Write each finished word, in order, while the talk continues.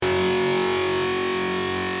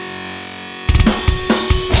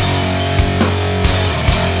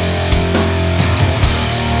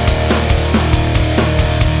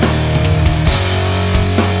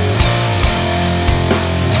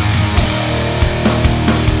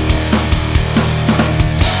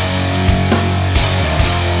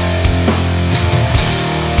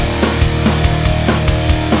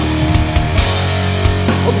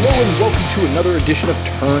to another edition of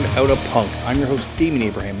Turned Out a Punk. I'm your host, Damien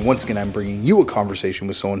Abraham, and once again I'm bringing you a conversation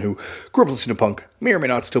with someone who grew up listening to punk, may or may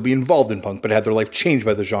not still be involved in punk, but had their life changed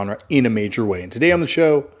by the genre in a major way. And today on the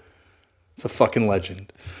show, it's a fucking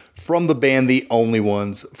legend. From the band The Only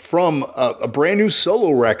Ones, from a brand new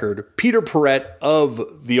solo record, Peter Perrett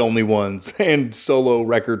of The Only Ones, and solo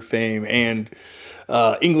record fame, and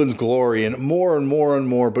England's Glory, and more and more and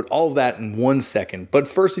more, but all of that in 1 second. But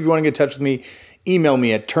first, if you want to get in touch with me, email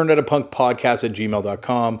me at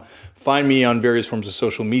turnedoutapunkpodcast@gmail.com. Find me on various forms of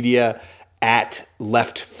social media at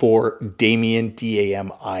Left4Damian,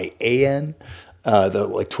 Damian.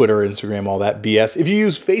 Like Twitter, Instagram, all that BS. If you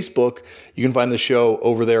use Facebook, you can find the show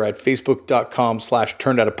over there at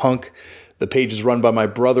facebook.com/turnedoutapunk. The page is run by my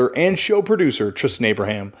brother and show producer, Tristan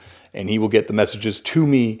Abraham, and he will get the messages to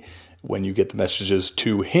me when you get the messages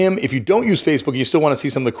to him. If you don't use Facebook, you still want to see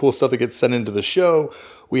some of the cool stuff that gets sent into the show,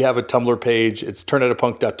 we have a Tumblr page. It's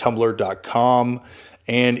turnedoutapunk.tumblr.com.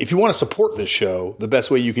 And if you want to support this show, the best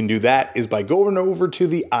way you can do that is by going over to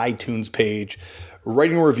the iTunes page,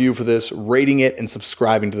 writing a review for this, rating it, and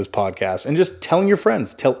subscribing to this podcast, and just telling your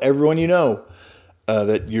friends, tell everyone you know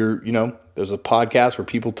that there's a podcast where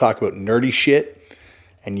people talk about nerdy shit,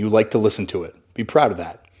 and you like to listen to it. Be proud of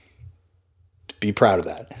that. Be proud of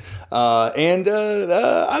that.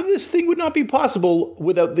 This thing would not be possible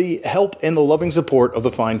without the help and the loving support of the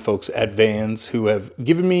fine folks at Vans, who have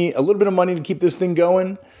given me a little bit of money to keep this thing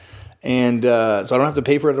going, and so I don't have to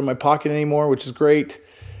pay for it out of my pocket anymore, which is great.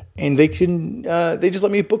 And they just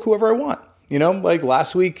let me book whoever I want. Like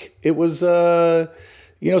last week it was,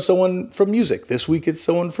 someone from music. This week it's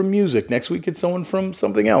someone from music. Next week it's someone from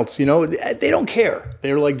something else. They don't care.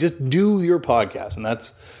 They're like, just do your podcast. And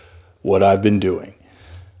that's what I've been doing.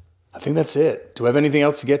 I think that's it. Do I have anything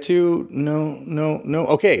else to get to? No.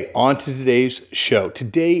 Okay, on to today's show.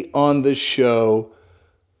 Today on the show,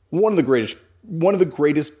 one of the greatest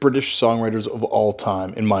British songwriters of all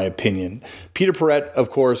time, in my opinion. Peter Perrett, of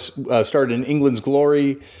course, started in England's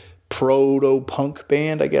Glory, proto-punk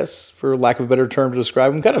band, I guess, for lack of a better term to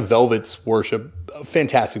describe them. Kind of Velvet's Worship, a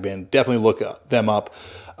fantastic band. Definitely look them up.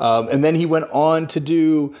 And then he went on to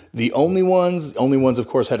do The Only Ones. The Only Ones, of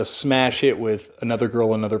course, had a smash hit with Another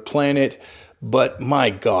Girl, Another Planet. But my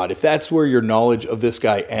God, if that's where your knowledge of this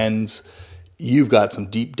guy ends, you've got some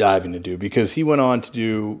deep diving to do, because he went on to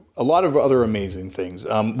do a lot of other amazing things.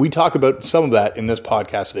 We talk about some of that in this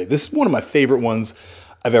podcast today. This is one of my favorite ones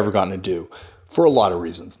I've ever gotten to do for a lot of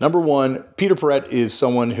reasons. Number one, Peter Perrett is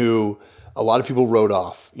someone who a lot of people wrote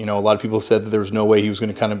off. A lot of people said that there was no way he was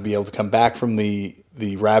going to kind of be able to come back from the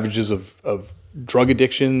ravages of drug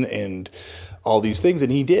addiction and all these things. And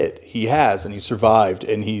he did. He has, and he survived,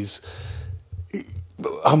 and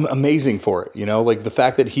I'm amazing for it. Like the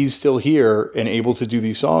fact that he's still here and able to do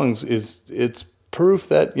these songs it's proof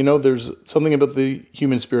that, there's something about the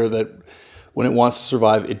human spirit that when it wants to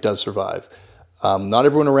survive, it does survive. Not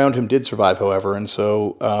everyone around him did survive, however. And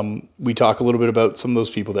so we talk a little bit about some of those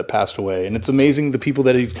people that passed away, and it's amazing the people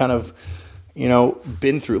that he's kind of,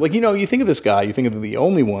 been through. Like, you think of this guy, you think of The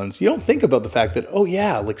Only Ones. You don't think about the fact that, oh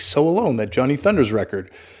yeah, like So Alone, that Johnny Thunders record,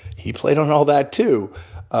 he played on all that too.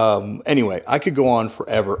 Anyway, I could go on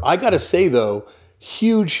forever. I got to say, though,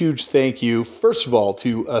 huge thank you, first of all,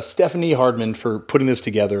 to Stephanie Hardman for putting this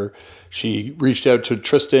together. She reached out to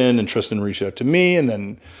Tristan, and Tristan reached out to me, and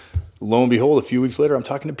then lo and behold, a few weeks later, I'm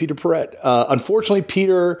talking to Peter Perrett. Unfortunately,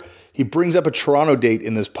 Peter, he brings up a Toronto date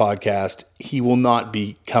in this podcast. He will not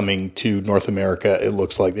be coming to North America, it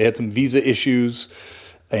looks like. They had some visa issues,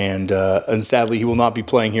 and sadly, he will not be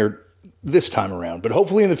playing here this time around, but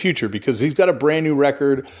hopefully in the future, because he's got a brand new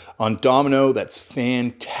record on Domino that's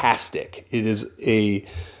fantastic. It is a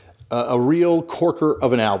real corker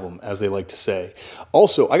of an album, as they like to say.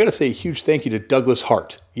 Also, I got to say a huge thank you to Douglas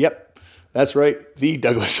Hart. Yep, that's right, the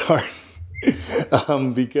Douglas Hart.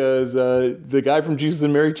 Because the guy from Jesus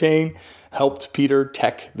and Mary Chain helped Peter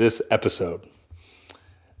tech this episode.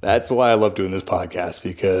 That's why I love doing this podcast,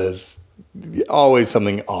 because always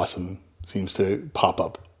something awesome seems to pop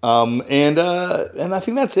up. And I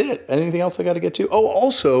think that's it. Anything else I got to get to? Oh,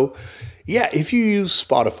 also, yeah, if you use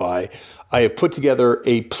Spotify, I have put together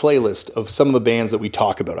a playlist of some of the bands that we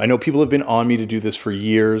talk about. I know people have been on me to do this for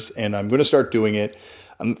years, and I'm going to start doing it.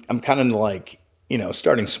 I'm kind of like,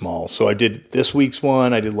 starting small. So I did this week's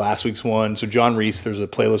one. I did last week's one. So John Reese, there's a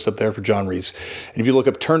playlist up there for John Reese. And if you look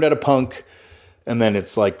up Turned Out a Punk, and then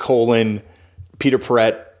it's like colon Peter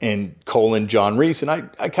Perrett and colon John Reese. And I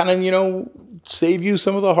kind of, save you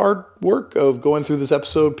some of the hard work of going through this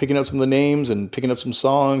episode, picking out some of the names and picking up some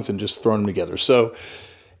songs and just throwing them together. So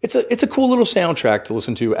it's a cool little soundtrack to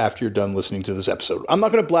listen to after you're done listening to this episode. I'm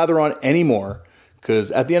not going to blather on anymore,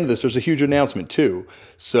 because at the end of this, there's a huge announcement too.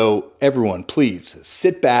 So everyone, please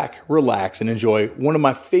sit back, relax, and enjoy one of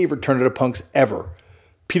my favorite Turn It Up punks ever,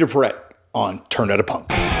 Peter Perrett on Turn It Up Punk.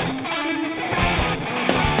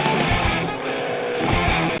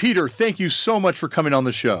 Peter, thank you so much for coming on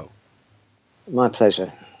the show. My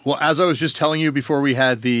pleasure. Well, as I was just telling you before we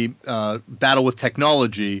had the battle with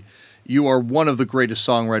technology, you are one of the greatest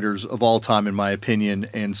songwriters of all time, in my opinion.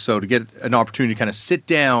 And so to get an opportunity to kind of sit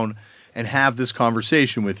down and have this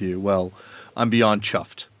conversation with you, well, I'm beyond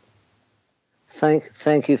chuffed.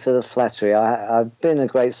 Thank you for the flattery. I've been a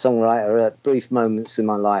great songwriter at brief moments in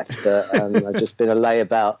my life, but I've just been a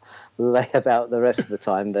layabout the rest of the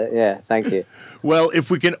time. But yeah, thank you. Well, if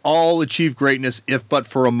we can all achieve greatness, if but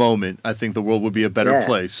for a moment, I think the world would be a better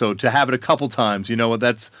place. So to have it a couple times, you know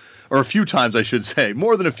what, or a few times, I should say,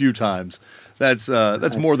 more than a few times, that's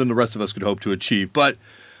more than the rest of us could hope to achieve. But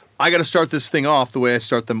I got to start this thing off the way I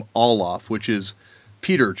start them all off, which is,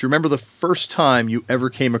 Peter, do you remember the first time you ever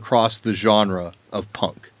came across the genre of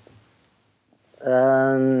punk?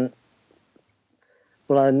 Well,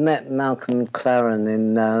 I met Malcolm McLaren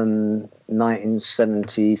in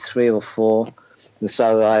 1973 or 4, and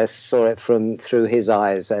so I saw it through his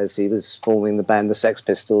eyes as he was forming the band, the Sex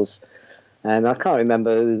Pistols. And I can't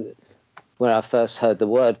remember when I first heard the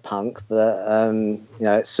word punk, but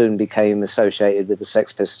it soon became associated with the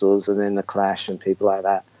Sex Pistols and then the Clash and people like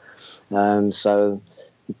that. So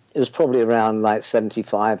it was probably around like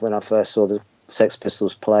 75 when I first saw the Sex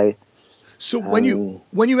Pistols play. So when you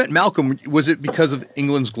met Malcolm, was it because of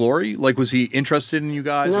England's Glory? Like, was he interested in you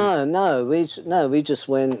guys? No. We just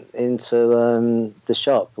went into the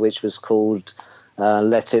shop, which was called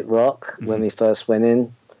Let It Rock, when we first went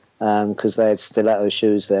in, because they had stiletto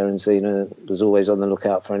shoes there, and Zena was always on the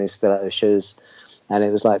lookout for any stiletto shoes. And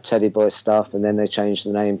it was like Teddy Boy stuff, and then they changed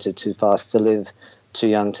the name to Too Fast to Live, Too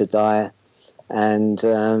Young to Die. And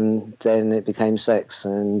then it became Sex,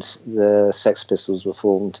 and the Sex Pistols were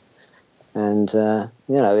formed. And, it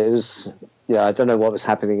was, I don't know what was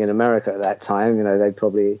happening in America at that time. They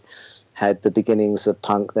probably had the beginnings of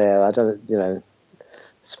punk there. I don't,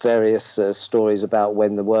 it's various stories about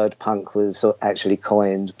when the word punk was actually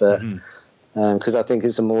coined, but because I think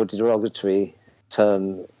it's a more derogatory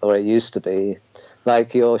term, or it used to be.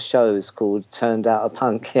 Like your show's called Turned Out a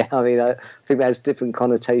Punk. Yeah, I mean, I think that has different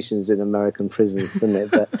connotations in American prisons, doesn't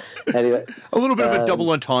it? But anyway, a little bit of a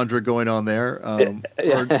double entendre going on there, or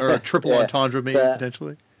a triple entendre, maybe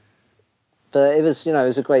potentially. But it was, it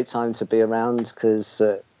was a great time to be around, because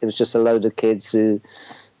it was just a load of kids who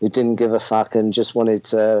didn't give a fuck and just wanted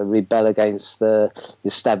to rebel against the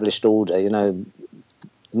established order.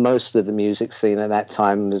 Most of the music scene at that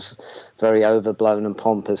time was very overblown and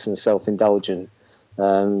pompous and self-indulgent.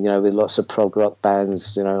 With lots of prog rock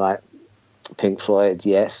bands, like Pink Floyd,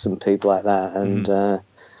 Yes, and people like that. And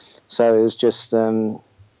so it was just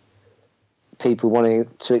people wanting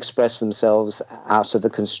to express themselves outside of the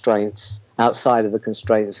constraints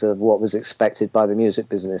of what was expected by the music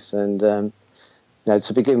business. And,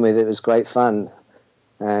 to begin with, it was great fun.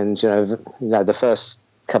 And, the first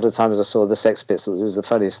couple of times I saw the Sex Pistols, it was the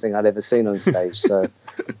funniest thing I'd ever seen on stage. So,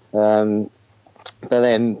 but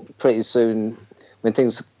then pretty soon, when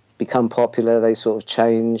things become popular, they sort of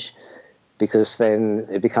change, because then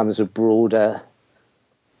it becomes a broader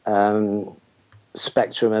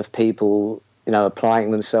spectrum of people,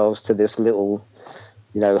 applying themselves to this little,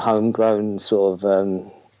 homegrown sort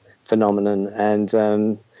of phenomenon.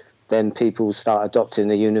 And then people start adopting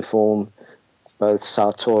the uniform, both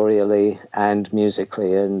sartorially and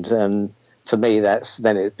musically. And for me,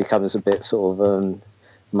 then it becomes a bit sort of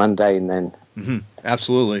mundane then. Mm-hmm.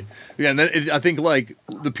 Absolutely. Yeah, and then I think, like,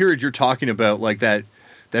 the period you're talking about, like that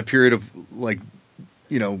period of, like,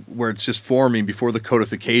 where it's just forming before the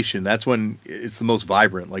codification, that's when it's the most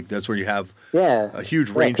vibrant. Like, that's where you have a huge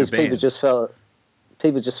range of bands.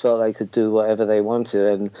 People just felt they could do whatever they wanted,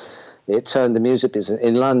 and it turned the music business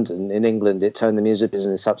in London, in England. It turned the music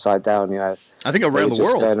business upside down. I think around the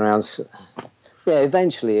world. Going around,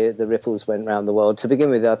 eventually the ripples went around the world. To begin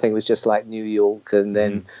with, I think it was just like New York, and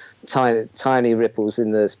then tiny ripples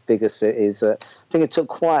in the bigger cities. I think it took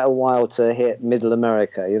quite a while to hit Middle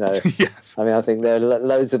America. Yes. I mean, I think there are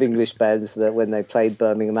loads of English bands that when they played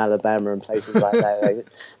Birmingham, Alabama, and places like that,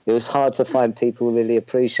 it was hard to find people really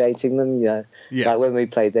appreciating them. Like when we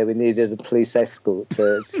played there, we needed a police escort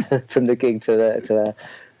from the gig to the.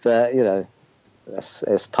 But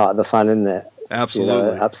that's part of the fun, isn't it?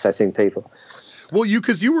 Absolutely. Upsetting people. Well,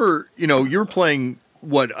 because you were playing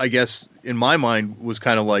what I guess in my mind was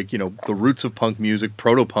kind of like, the roots of punk music,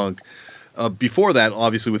 proto-punk. Before that,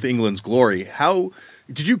 obviously with England's Glory, how,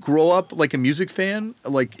 Did you grow up like a music fan?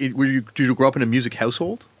 Did you grow up in a music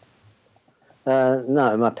household?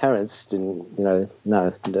 No, my parents didn't. No.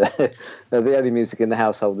 The only music in the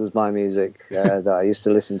household was my music that I used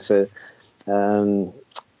to listen to, and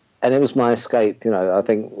it was my escape. I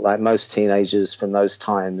think like most teenagers from those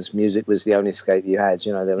times, music was the only escape you had.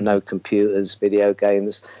 There were no computers, video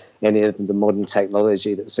games, any of the modern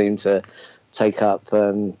technology that seemed to take up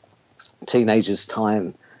teenagers'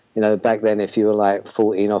 time. Back then, if you were like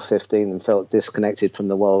 14 or 15 and felt disconnected from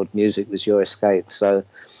the world, music was your escape. So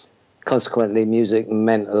consequently, music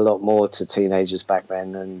meant a lot more to teenagers back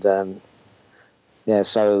then. And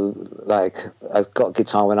so like I got a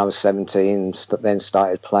guitar when I was 17, then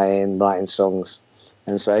started playing, writing songs.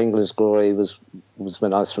 And so England's Glory was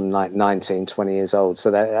when I was from like 19, 20 years old.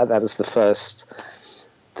 So that was the first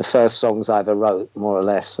songs I ever wrote, more or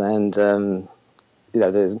less. And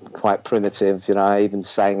they're quite primitive. I even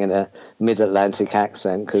sang in a mid-Atlantic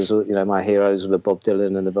accent because, my heroes were Bob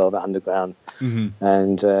Dylan and the Velvet Underground. Mm-hmm.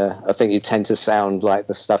 And I think you tend to sound like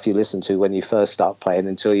the stuff you listen to when you first start playing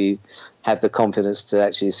until you have the confidence to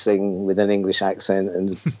actually sing with an English accent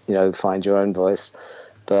and, find your own voice.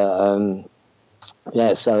 But,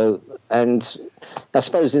 and I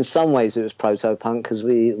suppose in some ways it was proto-punk because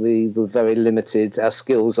we were very limited. Our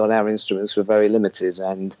skills on our instruments were very limited,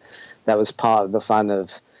 and that was part of the fun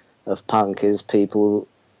of punk, is people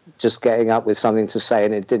just getting up with something to say,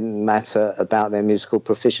 and it didn't matter about their musical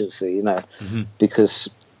proficiency, mm-hmm.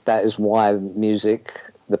 because that is why music,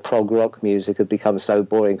 the prog rock music, had become so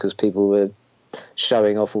boring, because people were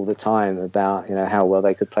showing off all the time about, how well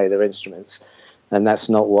they could play their instruments. And that's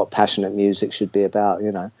not what passionate music should be about,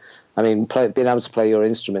 I mean, being able to play your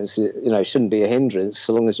instruments, shouldn't be a hindrance,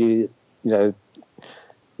 so long as you,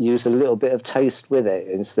 use a little bit of taste with it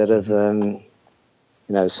instead of,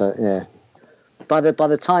 so, yeah. By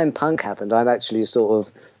the time punk happened, I'd actually sort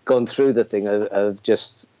of gone through the thing of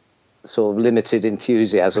just sort of limited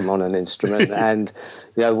enthusiasm on an instrument and,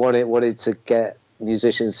 wanted to get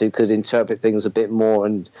musicians who could interpret things a bit more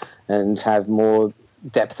and have more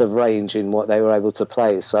depth of range in what they were able to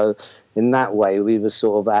play. So in that way, we were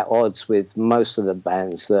sort of at odds with most of the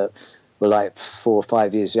bands that were like 4 or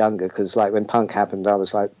 5 years younger, because like when punk happened, I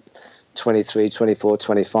was like 23, 24,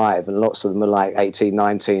 25, and lots of them were like 18,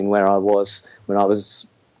 19, where I was when I was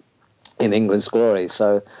in England's Glory.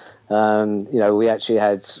 So, we actually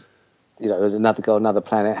had, Another Girl, Another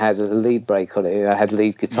Planet had a lead break on it. I had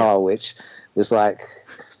lead guitar, which was like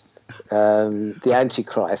the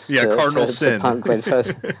Antichrist. Cardinal sin. To punk when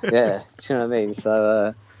first, yeah, do you know what I mean?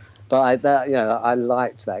 So, but I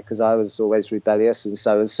liked that because I was always rebellious, and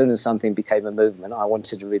so as soon as something became a movement, I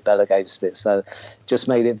wanted to rebel against it. So, just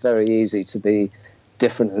made it very easy to be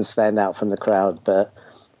different and stand out from the crowd. But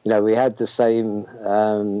we had the same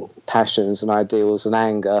passions and ideals and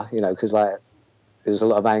anger. Because like there was a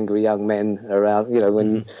lot of angry young men around.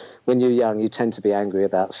 When you're young, you tend to be angry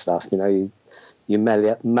about stuff. You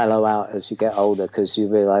mellow out as you get older because you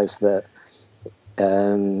realise that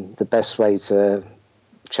the best way to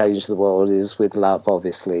change the world is with love,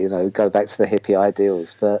 obviously. Go back to the hippie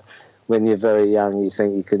ideals. But when you're very young, you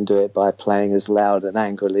think you can do it by playing as loud and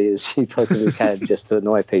angrily as you possibly can just to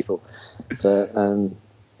annoy people. But,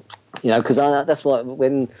 because that's what,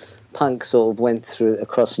 when punk sort of went through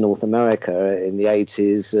across North America in the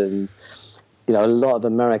 80s, and a lot of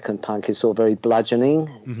American punk is sort of very bludgeoning,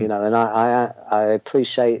 mm-hmm. And I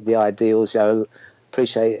appreciate the ideals,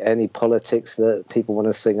 appreciate any politics that people want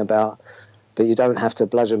to sing about, but you don't have to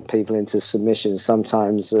bludgeon people into submission.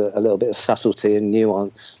 Sometimes a little bit of subtlety and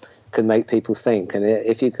nuance can make people think, and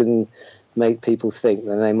if you can make people think,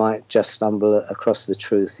 then they might just stumble across the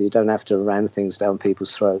truth. You don't have to ram things down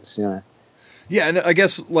people's throats, Yeah, and I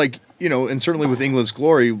guess, and certainly with England's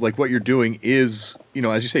Glory, like what you're doing is,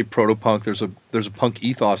 as you say, proto-punk. There's a punk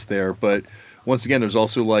ethos there, but once again, there's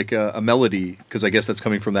also like a melody, because I guess that's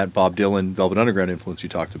coming from that Bob Dylan, Velvet Underground influence you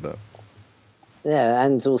talked about. Yeah,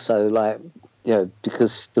 and also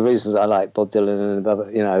because the reasons I like Bob Dylan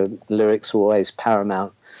and lyrics were always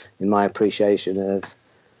paramount in my appreciation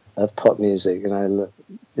of pop music.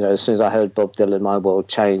 As soon as I heard Bob Dylan, my world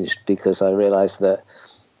changed, because I realised that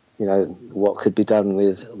what could be done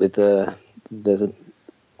with the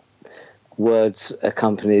words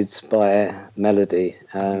accompanied by melody,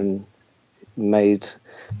 made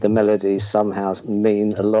the melody somehow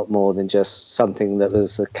mean a lot more than just something that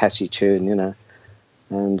was a catchy tune,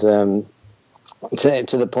 and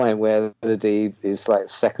to the point where melody is like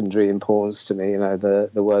secondary importance to me.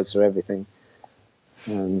 The words are everything.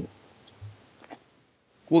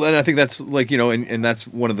 Well, and I think that's like, and that's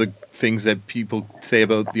one of the things that people say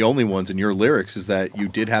about The Only Ones in your lyrics is that you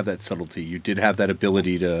did have that subtlety. You did have that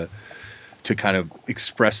ability to kind of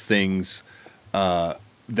express things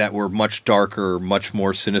that were much darker, much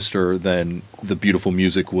more sinister than the beautiful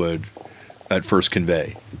music would at first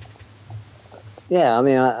convey. Yeah, I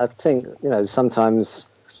mean, I think, sometimes,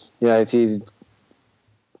 if you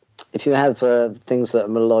have things that are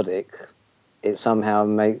melodic, it somehow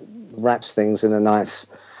wraps things in a nice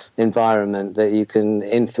environment that you can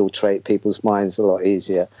infiltrate people's minds a lot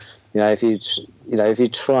easier. If you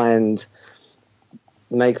try and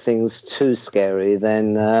make things too scary,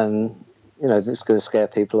 then it's going to scare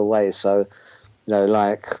people away. So,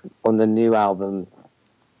 like on the new album,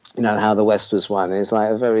 How the West Was Won, it's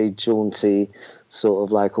like a very jaunty sort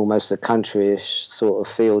of like almost a countryish sort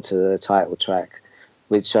of feel to the title track,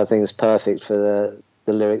 which I think is perfect for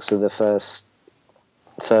the lyrics of the first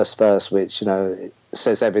verse, which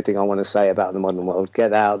says everything I want to say about the modern world.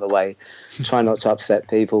 Get out of the way. Try not to upset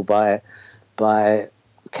people by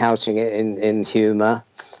couching it in humour,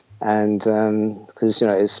 and because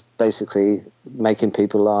it's basically making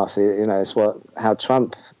people laugh. It's how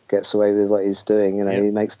Trump gets away with what he's doing.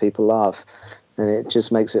 He makes people laugh, and it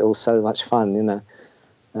just makes it all so much fun.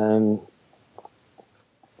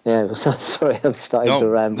 Yeah, sorry, I'm starting to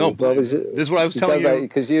ramble. No, this is what I was telling you.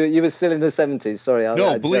 Because you were still in the 70s.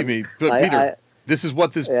 Sorry. Believe me. But Peter, this is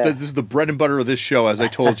what this is the bread and butter of this show, as I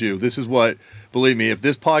told you. This is what, believe me, if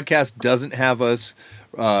this podcast doesn't have us,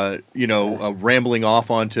 rambling off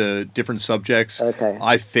onto different subjects,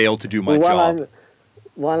 I fail to do my job.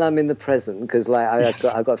 While I'm in the present, because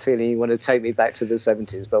I've got a feeling you want to take me back to the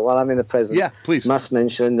 70s, but while I'm in the present, please. Must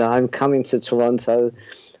mention that I'm coming to Toronto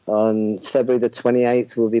on February the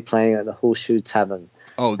 28th. We'll be playing at the Horseshoe Tavern.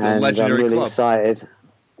 Oh, the legendary I'm really club. Excited.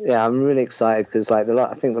 Yeah, I'm really excited because I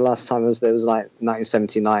think the last time there was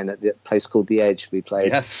 1979 at the place called The Edge we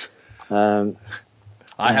played. Yes. I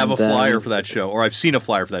have a flyer for that show, or I've seen a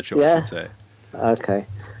flyer for that show, I should say. Okay.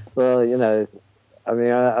 Well, I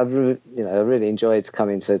mean, I really enjoyed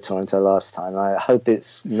coming to Toronto last time. I hope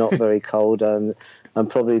it's not very cold. I'm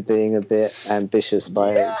probably being a bit ambitious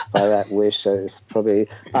by that wish, so it's probably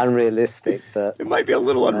unrealistic. But it might be a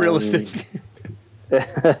little unrealistic.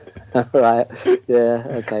 Right. Yeah.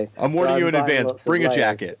 Okay. I'm warning you in advance. Bring a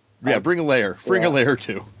jacket. Yeah. Bring a layer. Bring a layer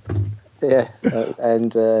too. Yeah.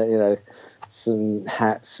 And some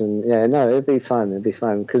hats and it'd be fun.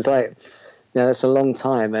 Because it's a long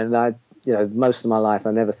time, and most of my life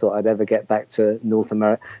I never thought I'd ever get back to North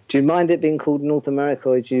America. Do you mind it being called North America,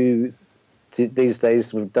 or do you these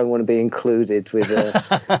days don't want to be included with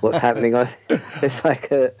what's happening? It's like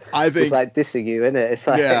it's like dissing you, isn't it? It's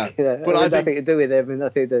like but I nothing to do with it.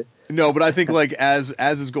 Nothing to. No, but I think like as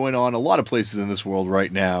is going on a lot of places in this world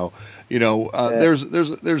right now, there's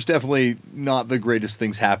definitely not the greatest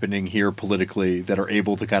things happening here politically that are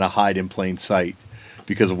able to kind of hide in plain sight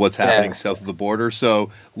because of what's happening south of the border.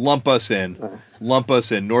 So lump us in.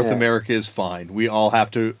 North America is fine. We all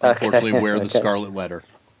have to unfortunately wear the scarlet letter.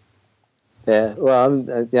 Yeah, well,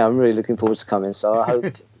 I'm really looking forward to coming. So I hope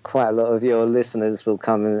quite a lot of your listeners will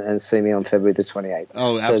come and see me on February the 28th.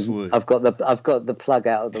 Oh, absolutely. So I've got the plug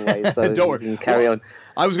out of the way, so don't worry. You can carry on.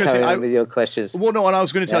 I was going to say with your questions. Well, no, and I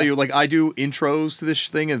was going to tell you, like, I do intros to this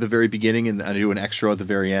thing at the very beginning, and I do an extra at the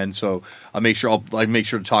very end. So I'll make sure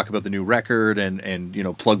to talk about the new record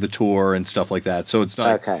and plug the tour and stuff like that. So it's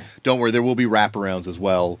not. Okay. Don't worry, there will be wraparounds as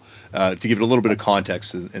well to give it a little bit of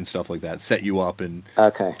context and stuff like that. Set you up and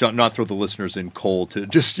not throw the listeners in cold to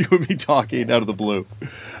just you and me talking out of the blue.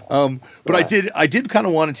 But I did kind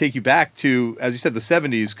of want to take you back to, as you said, the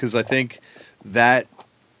 70s, because I think that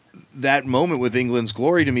moment with England's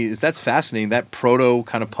Glory to me that's fascinating. That proto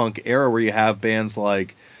kind of punk era where you have bands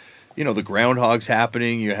like, the Groundhogs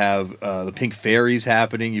happening, you have the Pink Fairies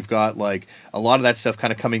happening, you've got like a lot of that stuff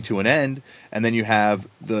kind of coming to an end, and then you have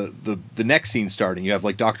the next scene starting. You have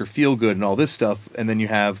like Dr. Feelgood and all this stuff, and then you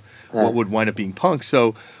have what would wind up being punk.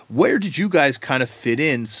 So where did you guys kind of fit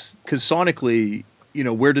in? Because sonically,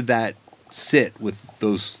 where did that sit with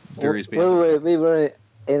those various bands? We were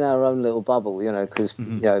in our own little bubble, because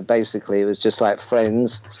basically it was just like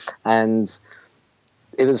friends, and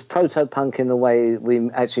it was proto-punk in the way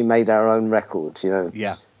we actually made our own record,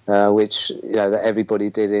 which that everybody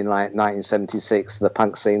did in like 1976. The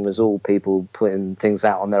punk scene was all people putting things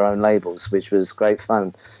out on their own labels, which was great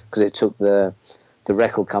fun because it took the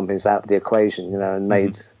record companies out of the equation, and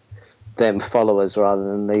made them followers rather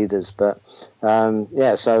than leaders. But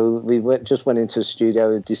so we just went into a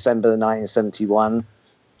studio in December 1971.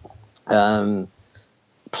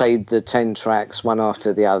 played the 10 tracks one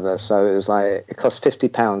after the other. So it was like, it cost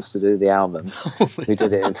 £50 to do the album. We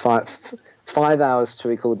did it in 5 hours to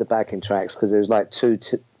record the backing tracks, because it was like two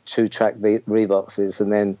track reboxes,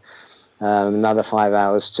 and then another 5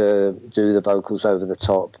 hours to do the vocals over the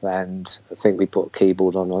top, and I think we put a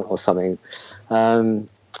keyboard on or something.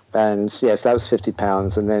 And yeah, so that was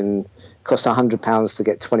 £50, and then it cost £100 to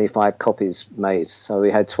get 25 copies made. So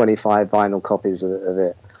we had 25 vinyl copies of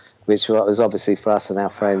it, which was obviously for us and our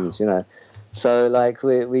friends, you know. So like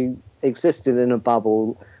we existed in a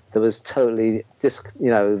bubble that was totally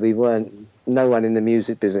no one in the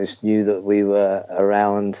music business knew that we were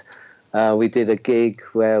around. We did a gig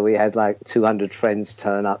where we had like 200 friends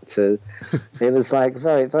turn up to. It was like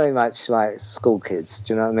very, very much like school kids.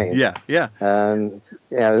 Do you know what I mean? Yeah, yeah. It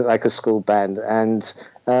was like a school band, and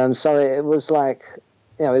so it was like,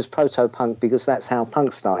 it was proto-punk, because that's how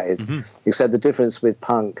punk started. Mm-hmm. Except the difference with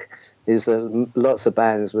punk is that lots of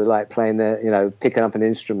bands were like playing picking up an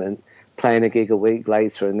instrument, playing a gig a week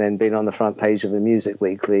later, and then being on the front page of a Music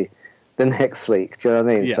Weekly the next week. Do you know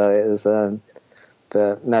what I mean? Yeah. So it was.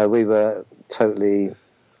 But no, we were totally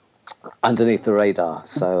underneath the radar.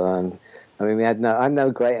 So, I mean, I had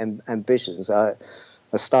no great ambitions. I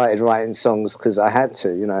started writing songs because I had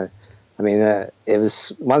to, you know. I mean, it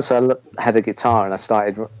was once I had a guitar and I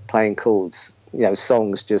started playing chords,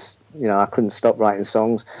 songs just, I couldn't stop writing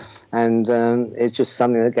songs. And it's just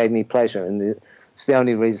something that gave me pleasure. And it's the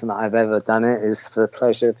only reason that I've ever done it is for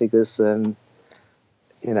pleasure, because,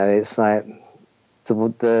 it's like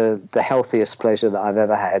the healthiest pleasure that I've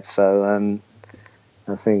ever had. So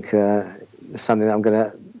I think it's something that I'm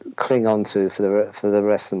going to cling on to for the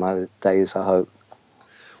rest of my days, I hope.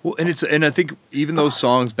 Well, and I think even those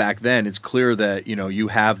songs back then, it's clear that you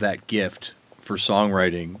have that gift for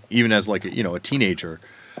songwriting, even as like a teenager.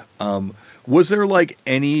 Was there like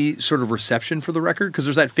any sort of reception for the record? Because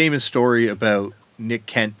there's that famous story about Nick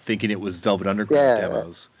Kent thinking it was Velvet Underground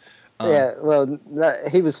demos. Well,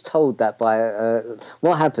 he was told that by.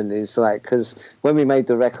 What happened is, like, because when we made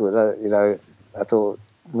the record, I thought,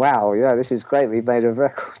 wow, this is great. We made a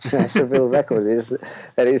record. It's a real record.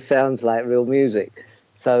 It sounds like real music.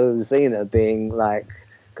 So Zena being like,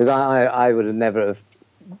 because I would have never have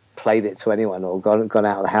played it to anyone or gone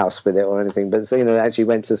out of the house with it or anything, but Zena actually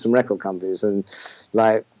went to some record companies, and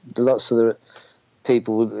like lots of the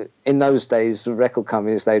people in those days, the record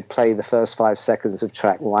companies, they'd play the first 5 seconds of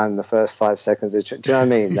track one, the first 5 seconds of track. Do you know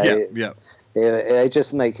what I mean? They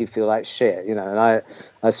just make you feel like shit, And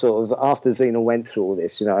I sort of, after Zena went through all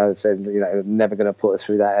this, I said, I'm never going to put her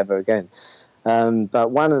through that ever again.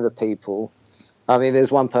 But one of the people, I mean,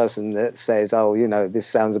 there's one person that says, oh, this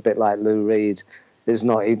sounds a bit like Lou Reed. There's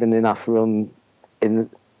not even enough room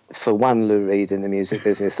for one Lou Reed in the music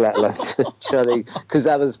business, let alone Charlie, because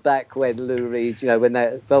that was back when Lou Reed, when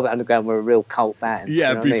Velvet Underground were a real cult band.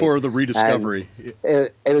 Yeah, before the rediscovery.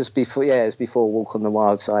 It was before, it was before Walk on the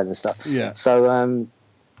Wild Side and stuff. Yeah. So,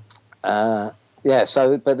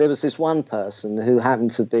 but there was this one person who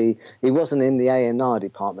happened to be, he wasn't in the A&R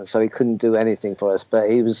department, so he couldn't do anything for us, but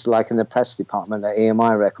he was like in the press department at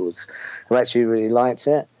EMI Records, who actually really liked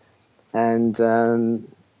it. And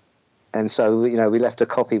so, we left a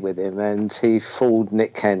copy with him, and he fooled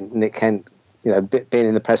Nick Kent. Nick Kent, being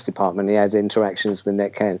in the press department, he had interactions with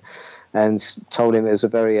Nick Kent and told him it was a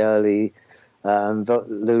very early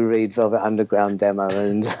Lou Reed Velvet Underground demo,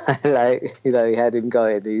 and he had him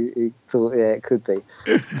going. He thought, yeah, it could be.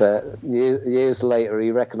 But years later,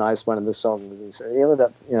 he recognised one of the songs and said,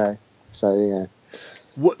 so yeah.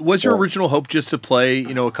 What was your original hope, just to play,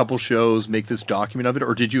 a couple shows, make this document of it,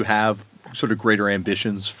 or did you have sort of greater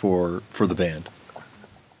ambitions for the band?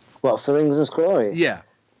 Well, for England's Glory? Yeah.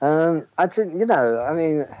 I didn't,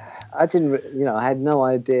 I had no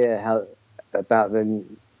idea about the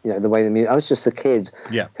way the music. I was just a kid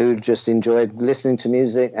who just enjoyed listening to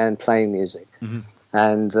music and playing music. Mm-hmm.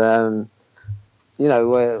 And,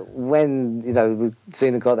 when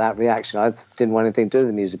Zena got that reaction, I didn't want anything to do with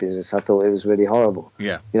the music business. I thought it was really horrible.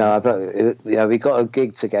 Yeah. We got a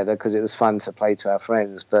gig together because it was fun to play to our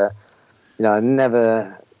friends, but I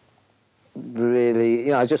never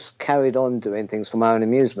really, I just carried on doing things for my own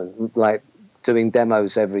amusement, like doing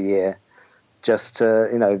demos every year, just to,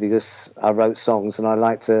 because I wrote songs and I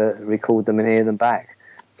like to record them and hear them back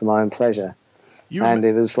for my own pleasure.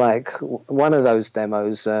 It was like one of those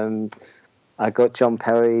demos, I got John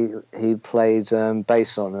Perry, he played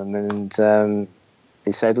bass on them, and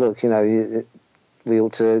he said, look, we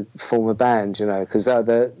ought to form a band, because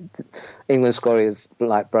the England's Glory is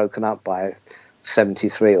like broken up by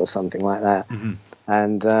 73 or something like that. Mm-hmm.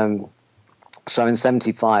 And so in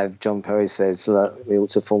 75, John Perry said, look, we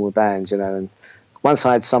ought to form a band, and once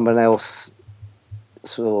I had someone else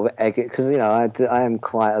sort of egg it, because I am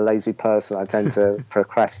quite a lazy person. I tend to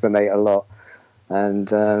procrastinate a lot,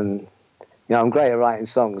 and I'm great at writing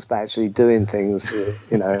songs, but actually doing things,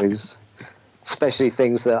 is especially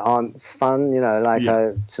things that aren't fun.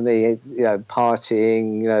 To me,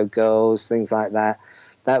 partying, girls, things like that.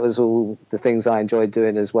 That was all the things I enjoyed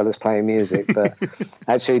doing, as well as playing music. But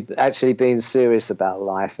actually being serious about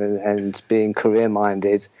life and being career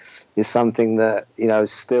minded is something that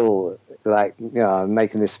still, I'm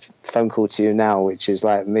making this phone call to you now, which is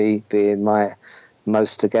like me being my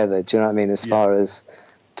most together. Do you know what I mean? As far as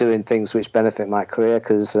doing things which benefit my career,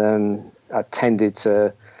 because I tended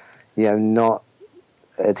to, not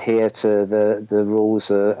adhere to the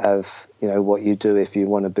rules of what you do if you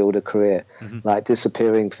want to build a career. Like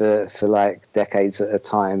disappearing for like decades at a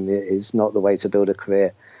time is not the way to build a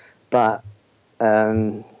career. But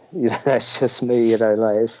that's just me.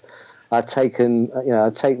 I take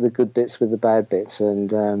the good bits with the bad bits,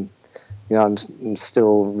 and I'm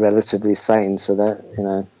still relatively sane, so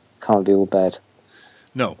that can't be all bad.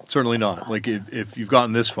 No, certainly not. Like if you've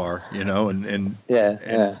gotten this far, and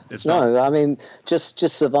it's not. No, I mean just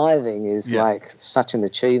surviving is like such an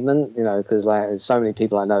achievement, because like there's so many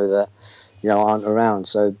people I know that aren't around.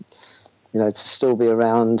 So to still be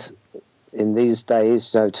around in these days,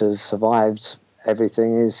 to have survived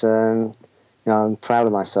everything is, I'm proud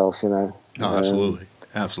of myself. No, absolutely.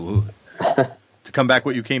 To come back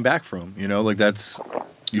what you came back from, that's.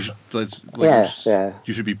 You should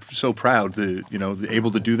be so proud to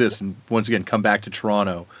able to do this, and once again come back to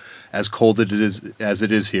Toronto, as cold as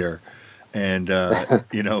it is here, and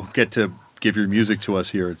get to give your music to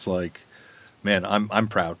us here. It's like, man, I'm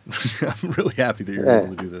proud. I'm really happy that you're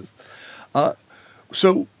able to do this.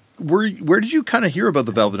 So where did you kind of hear about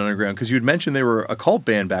the Velvet Underground? Because you had mentioned they were a cult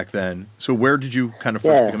band back then. So where did you kind of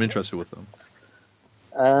first become interested with them?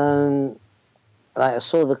 I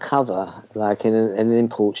saw the cover, like in an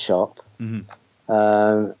import shop, and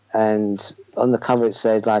on the cover it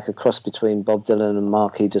said like a cross between Bob Dylan and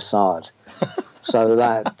Marquis de Sade. So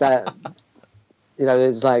that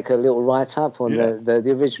there's like a little write up on the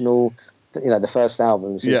original, the first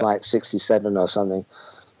albums is like 67 or something,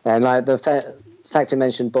 and like the fact you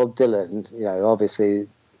mentioned Bob Dylan, obviously,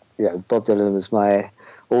 Bob Dylan was my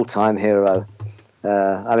all-time hero.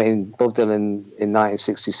 Bob Dylan in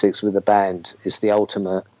 1966 with the band is the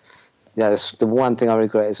ultimate. The one thing I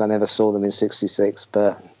regret is I never saw them in '66,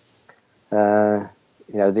 but the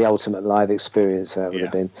ultimate live experience that would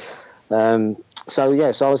have been. So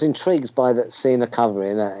I was intrigued by seeing the cover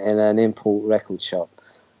in an import record shop,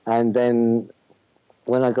 and then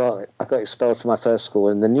when I got expelled from my first school,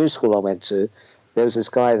 and the new school I went to, there was this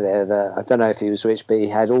guy there that I don't know if he was rich, but he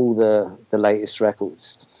had all the latest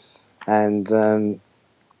records. And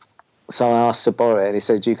so I asked to borrow it, and he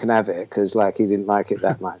said, "You can have it," because like he didn't like it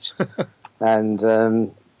that much. And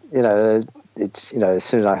it's as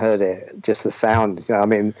soon as I heard it, just the sound.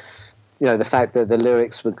 The fact that the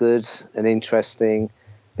lyrics were good and interesting,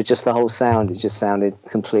 but just the whole sound, it just sounded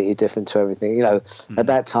completely different to everything. At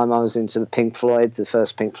that time I was into the Pink Floyd, the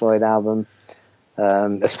first Pink Floyd album.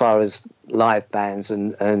 As far as live bands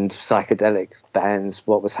and psychedelic bands,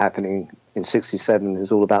 what was happening in '67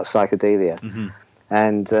 was all about psychedelia.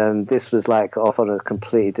 And this was like off on a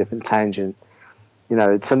completely different tangent.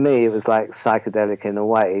 To me it was like psychedelic in a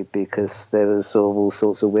way, because there was sort of all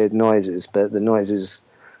sorts of weird noises, but the noises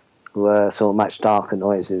were sort of much darker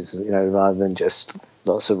noises, rather than just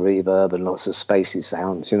lots of reverb and lots of spacey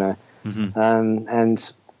sounds, and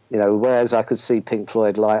whereas I could see Pink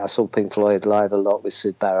Floyd live, I saw Pink Floyd live a lot with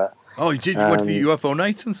Syd Barrett. Oh, you did? You went to the UFO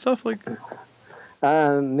nights and stuff like?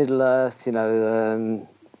 Middle Earth,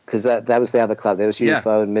 because that was the other club. There was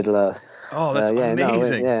UFO and Middle Earth. Oh, that's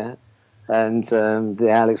amazing. And the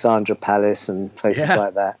Alexandra Palace and places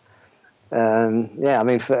like that. I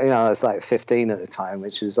was like 15 at the time,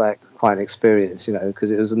 which was like quite an experience,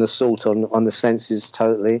 because it was an assault on the senses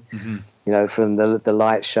totally. From the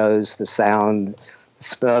light shows, the sound, the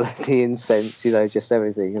smell of the incense, just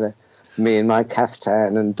everything. Me and my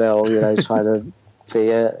caftan and bell, trying to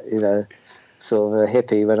be a, sort of a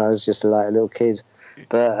hippie when I was just like a little kid.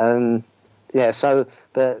 But I never saw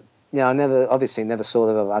the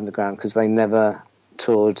Velvet Underground, because they never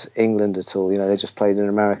toured England at all. They just played in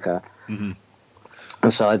America. And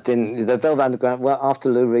so I didn't. The Velvet Underground. Well, after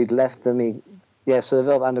Lou Reed left them, so the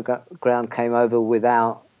Velvet Underground came over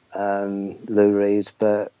without Lou Reed.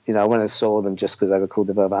 But I went and saw them just because they were called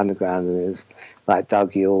the Velvet Underground, and it was like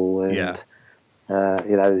Doug Yule and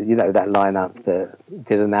that lineup that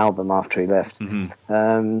did an album after he left.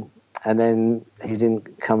 and then he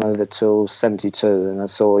didn't come over till 72, and I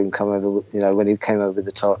saw him come over, when he came over with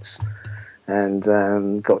the Tots, and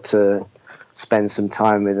got to spend some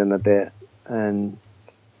time with him a bit, and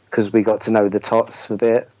because we got to know the Tots a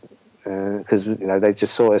bit, because they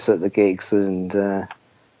just saw us at the gigs, and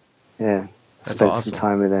spent some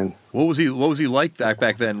time with him. What was he like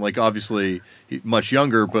back then? Like, obviously much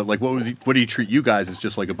younger, but like, what did he treat you guys as,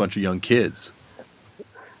 just like a bunch of young kids?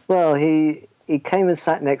 Well, he came and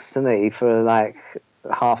sat next to me for like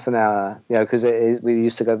half an hour, because we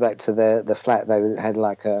used to go back to the flat. They had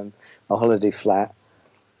like a holiday flat,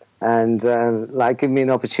 and like give me an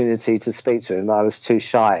opportunity to speak to him. I was too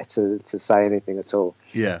shy to say anything at all.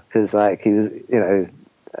 Yeah, because like he was,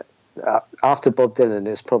 after Bob Dylan,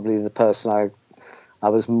 it was probably the person I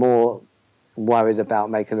was more worried about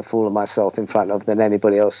making a fool of myself in front of than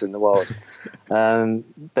anybody else in the world.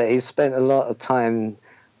 But he spent a lot of time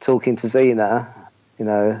talking to Zena,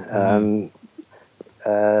 begging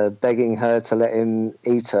her to let him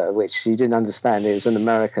eat her, which she didn't understand. It was an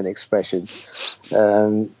American expression.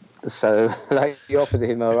 So like he offered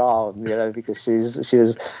him her arm, because she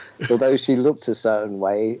was, although she looked a certain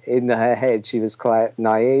way, in her head she was quite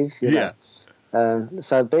naive. Yeah.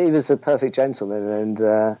 So but he was a perfect gentleman, and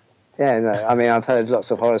I mean, I've heard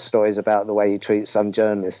lots of horror stories about the way he treats some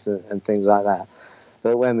journalists and things like that.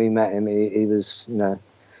 But when we met him, he was,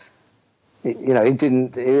 he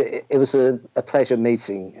didn't. It was a pleasure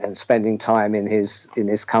meeting and spending time in his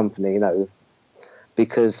company,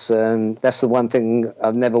 because that's the one thing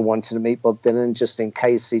I've never wanted to meet Bob Dylan, just in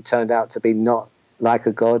case he turned out to be not like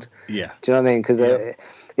a god. Yeah. Do you know what I mean? Because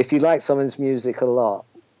if you like someone's music a lot,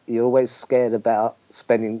 you're always scared about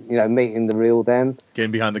meeting the real them.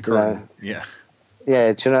 Getting behind the curtain. Yeah.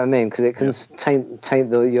 Yeah, do you know what I mean? Because it can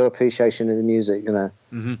taint your appreciation of the music,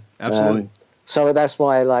 Mm-hmm. Absolutely. So that's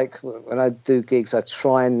why, like, when I do gigs, I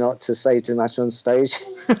try not to say too much on stage.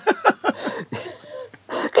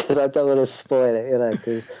 Because I don't want to spoil it,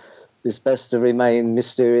 because it's best to remain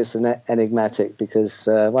mysterious and enigmatic, because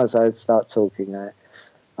once I start talking,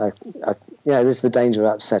 there's the danger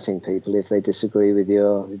of upsetting people if they disagree with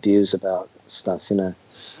your views about stuff,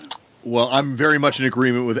 Well, I'm very much in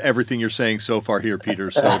agreement with everything you're saying so far here, Peter,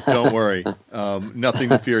 so don't worry. Nothing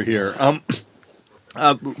to fear here.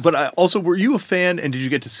 But also, were you a fan, and did you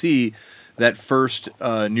get to see that first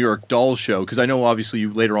New York Dolls show? Because I know, obviously,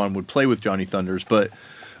 you later on would play with Johnny Thunders, but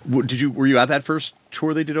were you at that first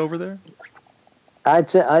tour they did over there?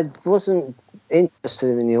 I wasn't interested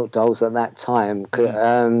in the New York Dolls at that time.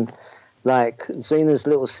 Like Zena's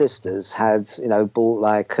little sisters had, bought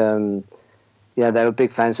like, they were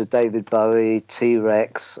big fans of David Bowie,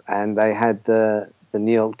 T-Rex, and they had the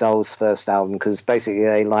New York Dolls first album, because basically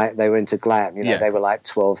they were into glam. They were like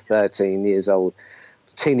 12, 13 years old,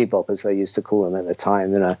 teeny boppers they used to call them at the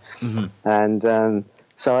time. Mm-hmm. And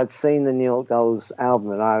so I'd seen the New York Dolls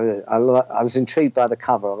album, and I was intrigued by the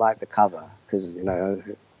cover. I liked the cover because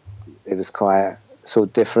it was quite sort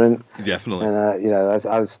of different. Definitely. And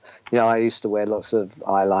I used to wear lots of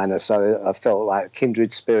eyeliner, so I felt like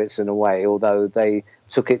kindred spirits in a way, although they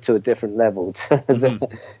took it to a different level. Mm-hmm.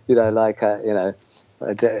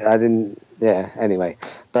 I didn't. Yeah. Anyway,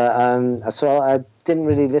 but so I didn't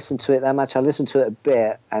really listen to it that much. I listened to it a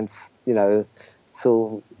bit, and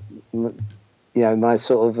thought, my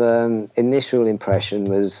sort of initial impression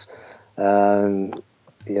was, a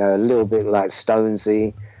little bit like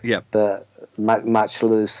Stonesy. Yeah. But much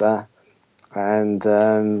looser, and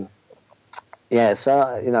so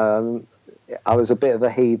I was a bit of a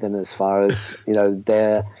heathen as far as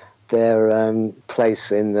their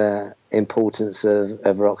place in the importance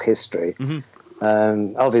of rock history.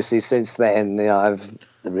 Mm-hmm. Obviously, since then, I've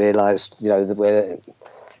realised the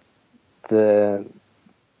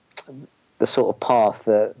sort of path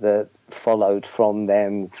that followed from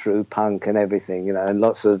them through punk and everything, and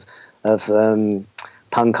lots of punk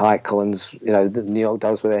icons, the New York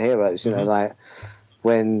Dolls were their heroes, mm-hmm. Like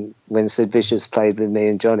when Sid Vicious played with me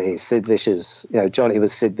and Johnny, Sid Vicious, Johnny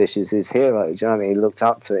was Sid Vicious's hero, do you know what I mean? He looked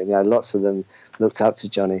up to him, lots of them looked up to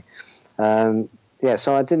Johnny. So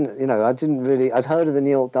I didn't really, I'd heard of the New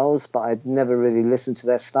York Dolls, but I'd never really listened to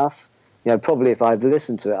their stuff. Probably if I'd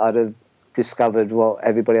listened to it, I'd have discovered what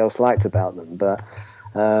everybody else liked about them, but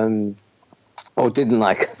or didn't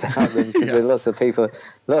like about them, because there's lots of people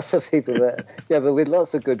that but with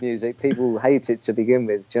lots of good music, people hate it to begin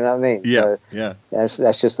with. Do you know what I mean?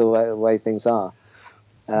 That's just the way things are.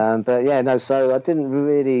 So I didn't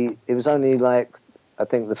really. It was only like, I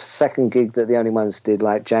think the second gig that the Only Ones did,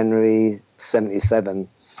 like January '77.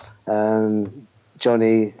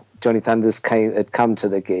 Johnny Thunders had come to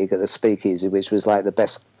the gig at the Speakeasy, which was like the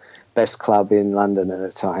best club in London at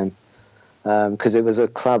the time. because it was a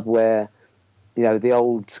club where, you know, the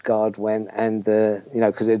old guard went, and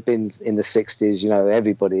because it had been in the 60s, you know,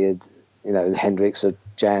 everybody had, you know, Hendrix had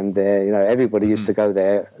jammed there, you know, everybody used to go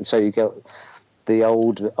there, and so you got the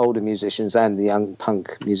older musicians and the young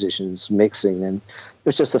punk musicians mixing, and it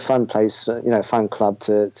was just a fun place, you know, fun club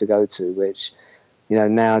to go to, which, you know,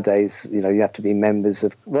 nowadays, you know, you have to be members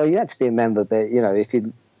of, well, you had to be a member, but, you know, if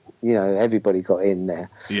you know, everybody got in there.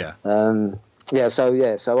 Yeah.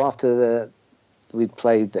 So after we'd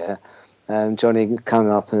played there, Johnny came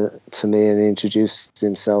up to me and introduced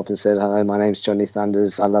himself and said, "Hello, my name's Johnny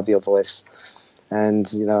Thunders. I love your voice, and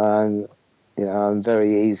I'm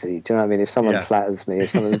very easy." Do you know what I mean? If someone flatters me,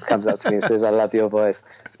 if someone comes up to me and says, "I love your voice,"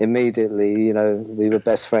 immediately, you know, we were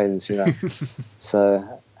best friends. You know, so,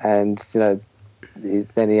 and you know,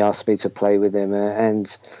 then he asked me to play with him,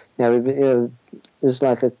 and it was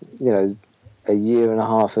like a year and a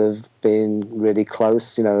half of being really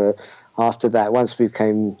close. You know, after that, once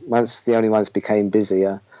the only ones became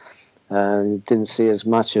busier, didn't see as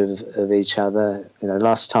much of each other. You know,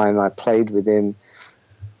 last time I played with him,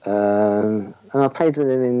 and I played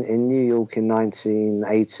with him in New York in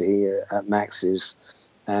 1980 at Max's,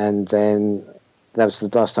 and then that was the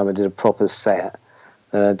last time I did a proper set.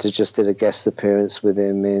 Just did a guest appearance with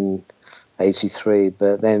him in 83,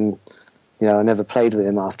 but then, you know, I never played with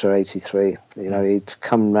him after 83. You know, he'd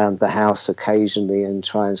come round the house occasionally and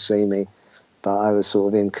try and see me, but I was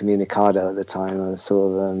sort of incommunicado at the time. I was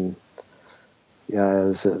sort of, I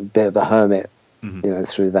was a bit of a hermit, you know,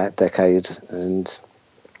 through that decade.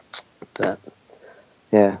 But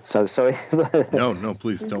yeah, so sorry. No,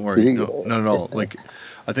 please don't worry. No, not at all. Like,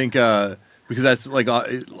 I think because that's like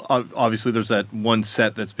obviously there's that one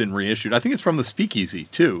set that's been reissued. I think it's from the Speakeasy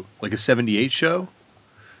too, like a '78 show.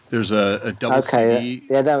 There's a double CD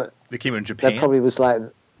that came in Japan. That probably was like,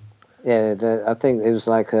 I think it was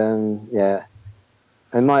like, it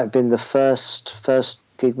might have been the first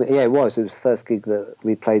gig. Yeah, it was the first gig that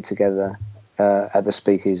we played together at the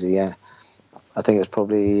Speakeasy. Yeah, I think it was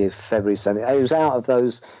probably February 7th. It was out of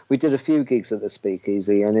those. We did a few gigs at the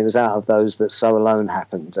Speakeasy, and it was out of those that So Alone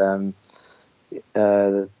happened.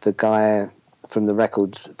 The guy from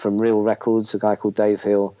Real Records, a guy called Dave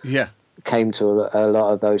Hill. Yeah. Came to a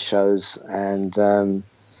lot of those shows, and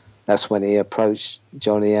that's when he approached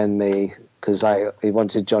Johnny and me, because he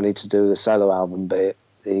wanted Johnny to do a solo album, but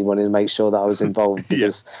he wanted to make sure that I was involved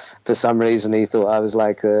because for some reason he thought I was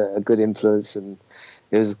like a good influence, and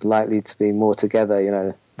it was likely to be more together, you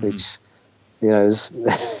know, which you know is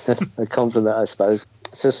a compliment, I suppose.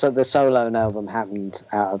 So the solo album happened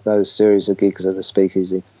out of those series of gigs at the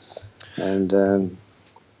Speakeasy, and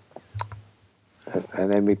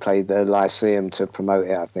then we played the Lyceum to promote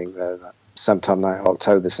it, I think, sometime like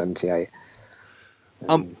October 78.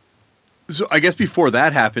 So I guess before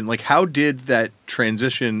that happened, like, how did that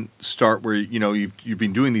transition start where, you know, you've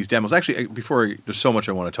been doing these demos? Actually, there's so much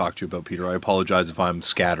I want to talk to you about, Peter. I apologize if I'm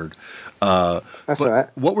scattered. That's all right.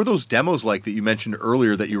 What were those demos like that you mentioned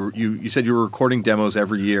earlier that you said you were recording demos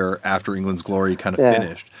every year after England's Glory kind of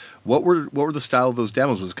finished? What were the style of those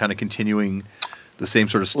demos? Was it kind of continuing the same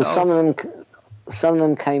sort of style? Well, some of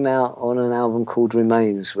them came out on an album called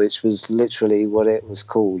Remains, which was literally what it was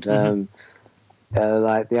called.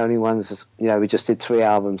 Like the only ones, you know, we just did 3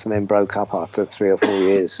 albums and then broke up after 3 or 4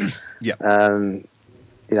 years. Yeah. You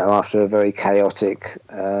know, after a very chaotic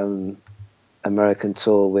American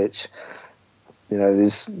tour, which, you know,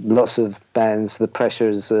 there's lots of bands, the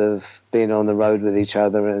pressures of being on the road with each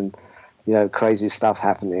other and, you know, crazy stuff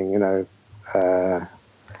happening, you know.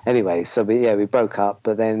 Anyway, so we broke up,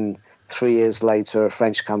 but then 3 years later, a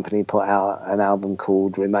French company put out an album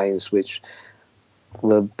called Remains, which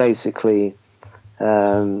were basically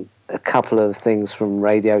a couple of things from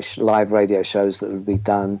live radio shows that would be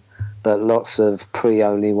done, but lots of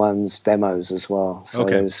pre-only ones, demos as well. So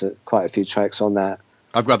there's quite a few tracks on that.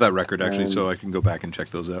 I've got that record actually, so I can go back and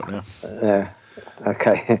check those out now. Yeah.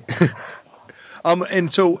 Okay.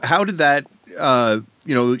 And so how did that?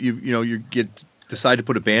 You decide to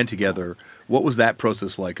put a band together. What was that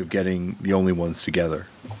process like of getting the Only Ones together?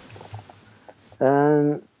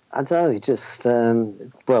 I don't know. Just John,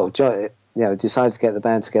 you know, decided to get the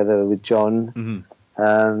band together with John,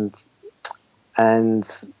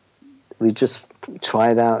 and we just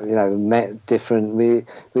tried out. You know, met different.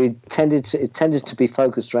 It tended to be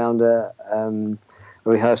focused around a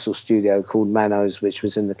rehearsal studio called Manos, which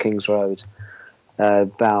was in the King's Road,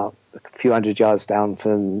 about a few hundred yards down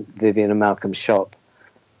from Vivian and Malcolm's shop,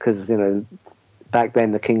 because, you know, back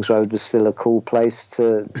then the King's Road was still a cool place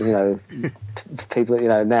to, you know, people, you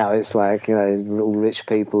know, now it's like, you know, all rich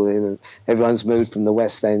people, you know, everyone's moved from the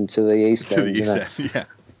West End to the East End. To the East End, yeah.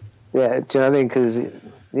 Yeah, do you know what I mean? Because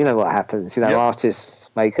you know what happens. You know, artists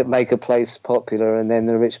make a place popular, and then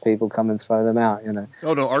the rich people come and throw them out. You know.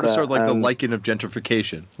 Oh no, artists are like the lichen of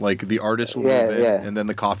gentrification. Like the artists will move in, and then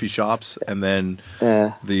the coffee shops, and then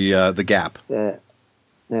the Gap.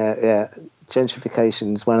 Yeah.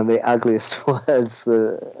 Gentrification is one of the ugliest words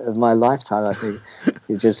of my lifetime. I think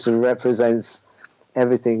it just represents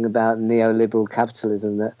everything about neoliberal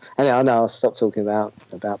capitalism. Anyway, I know I'll stop talking about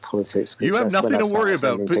politics. You have nothing to worry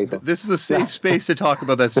about. This is a safe space to talk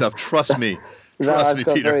about that stuff. Trust me. Trust me,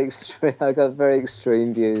 Peter. I've got very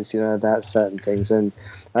extreme views, about certain things, and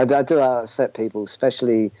I do upset people,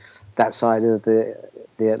 especially that side of the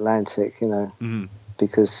Atlantic,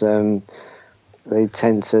 because they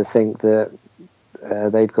tend to think that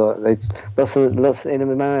they've got lots in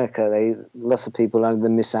America. Lots of people under the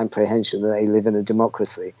misapprehension that they live in a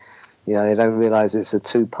democracy. They don't realise it's a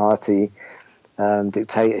two-party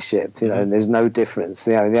dictatorship. And there's no difference.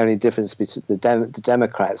 The only difference between the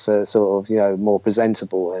Democrats are sort of more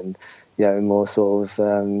presentable and more sort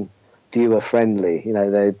of viewer-friendly.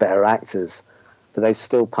 They're better actors, but they're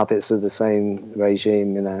still puppets of the same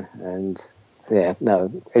regime. And. Yeah,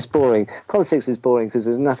 no, it's boring. Politics is boring because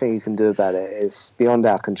there's nothing you can do about it. It's beyond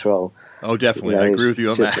our control. Oh, definitely. I agree with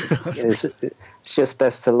you on that. It's just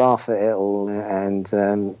best to laugh at it all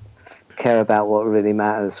and care about what really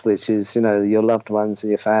matters, which is, your loved ones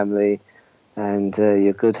and your family and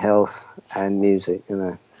your good health and music,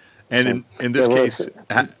 And in this case,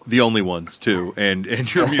 the only ones too, and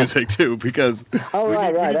your music too, because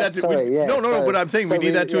right. But I'm saying we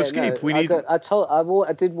need that to escape.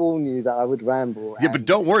 I did warn you that I would ramble. Yeah, but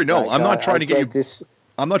don't worry. No, I'm not trying to get you.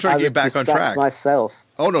 I'm not trying to get you back on track. Myself.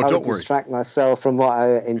 Oh no, don't worry. Distract myself from what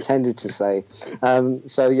I intended to say.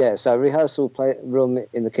 So rehearsal room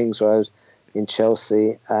in the King's Road in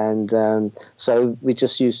Chelsea, and so we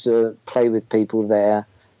just used to play with people there.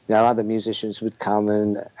 Other musicians would come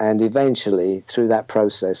and eventually through that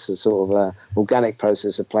process, a sort of organic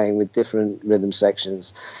process of playing with different rhythm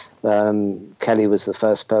sections. Kelly was the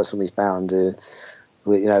first person we found.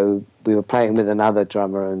 We were playing with another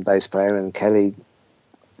drummer and bass player, and Kelly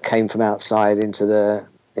came from outside into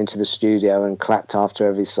the studio and clapped after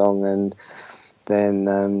every song, and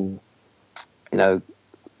then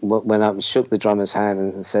went up and shook the drummer's hand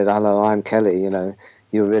and said, "Hello, I'm Kelly.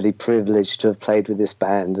 You're really privileged to have played with this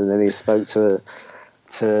band." And then he spoke to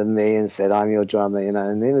me and said, "I'm your drummer,"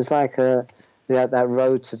 and it was like that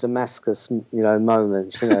road to Damascus,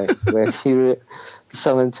 moment, where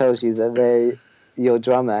someone tells you that they're your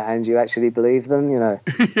drummer and you actually believe them, Yeah.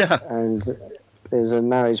 And there's a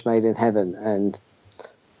marriage made in heaven. And,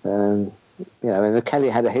 and Kelly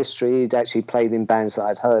had a history. He'd actually played in bands that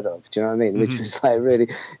I'd heard of, do you know what I mean? Which was like really,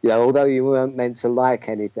 although you weren't meant to like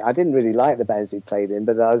anything, I didn't really like the bands he played in,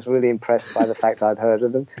 but I was really impressed by the fact I'd heard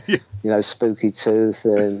of them. Yeah. Spooky Tooth,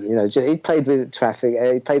 and, he played with Traffic,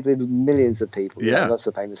 he played with millions of people, lots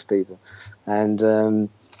of famous people. And,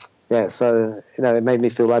 so, it made me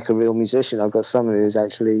feel like a real musician. I've got someone who's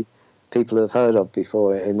actually people have heard of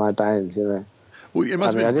before in my band, Well, it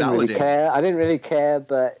must have been validating. I didn't really care,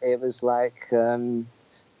 but it was like, I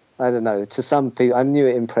don't know, to some people, I knew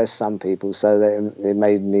it impressed some people, so it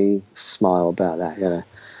made me smile about that,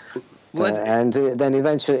 and then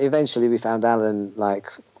eventually we found Alan, like,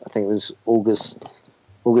 I think it was August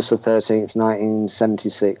the 13th,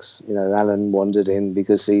 1976. Alan wandered in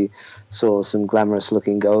because he saw some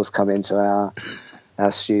glamorous-looking girls come into our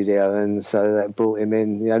studio, and so that brought him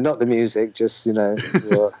in. Not the music, just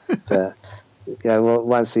but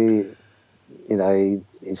once he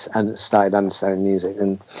started understanding music,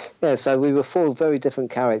 and so we were four very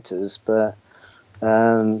different characters, but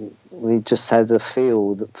we just had a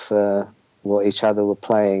feel for what each other were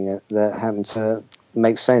playing that happened to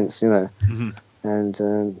make sense, Mm-hmm. And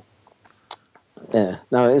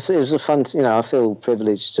it was a fun. I feel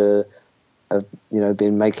privileged to have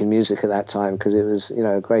been making music at that time, because it was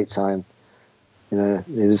a great time. It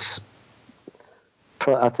was.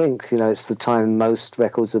 I think it's the time most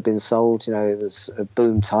records have been sold. It was a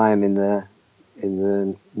boom time in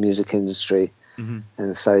the music industry,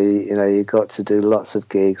 and so you got to do lots of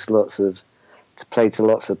gigs, to play to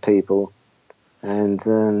lots of people, and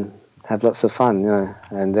have lots of fun.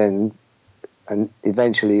 And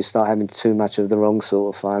eventually you start having too much of the wrong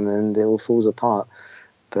sort of fun, and it all falls apart.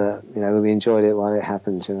 But we enjoyed it while it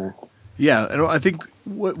happened. Yeah, and I think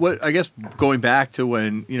what I guess going back to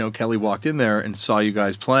when Kelly walked in there and saw you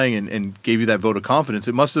guys playing and gave you that vote of confidence,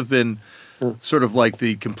 it must have been sort of like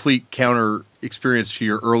the complete counter experience to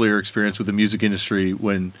your earlier experience with the music industry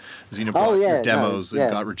when Xena brought your demos and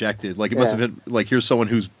got rejected. Like it must have been like, here's someone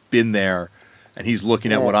who's been there and he's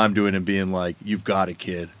looking at what I'm doing and being like, "You've got it,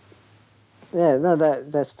 kid." Yeah, no,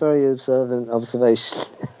 that's very observant observation.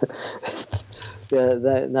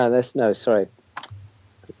 Sorry.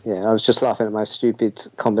 Yeah, I was just laughing at my stupid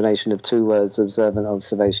combination of two words, observant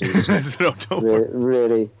observation. No, don't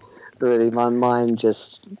worry. Really, my mind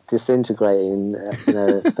just disintegrating.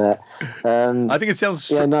 But I think it sounds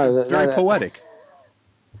very poetic.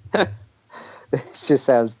 It just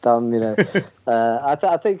sounds dumb,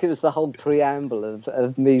 I think it was the whole preamble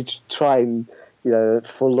of me trying,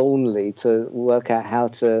 forlornly to work out how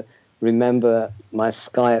to remember my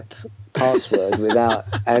Skype password without,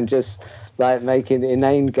 and just like making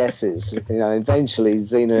inane guesses. Eventually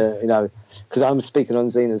Xena, because I'm speaking on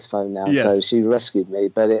Xena's phone now, yes. So she rescued me.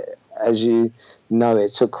 But as you know,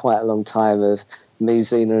 it took quite a long time of me,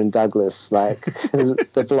 Xena, and Douglas, like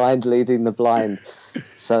the blind leading the blind.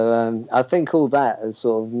 So I think all that has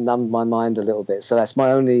sort of numbed my mind a little bit. So that's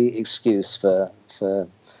my only excuse for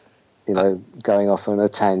going off on a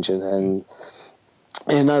tangent. And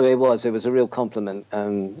it was a real compliment.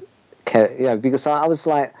 Because I was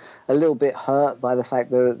like a little bit hurt by the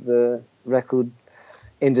fact that the record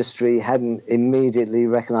industry hadn't immediately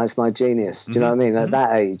recognized my genius. Do you know what I mean? At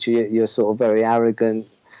that age, you're sort of very arrogant,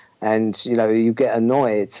 and you get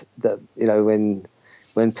annoyed that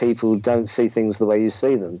when people don't see things the way you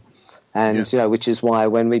see them. And, which is why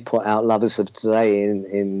when we put out Lovers of Today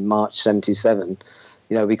in March 77,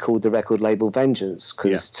 we called the record label Vengeance,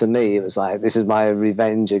 because to me it was like, this is my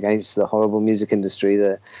revenge against the horrible music industry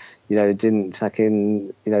that, didn't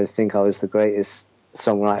fucking, think I was the greatest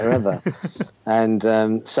songwriter ever. And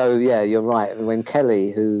so, you're right. When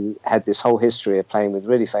Kelly, who had this whole history of playing with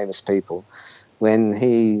really famous people, when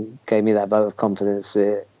he gave me that vote of confidence,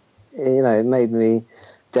 it made me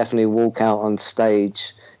definitely walk out on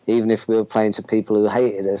stage, even if we were playing to people who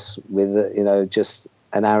hated us, with just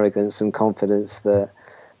an arrogance and confidence, that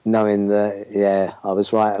knowing that I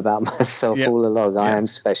was right about myself all along. I am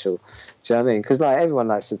special. Do you know what I mean? Because like everyone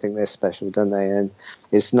likes to think they're special, don't they? And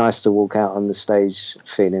it's nice to walk out on the stage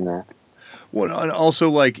feeling that. Well, and also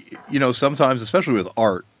like sometimes, especially with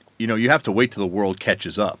art, you have to wait till the world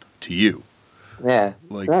catches up to you. Yeah,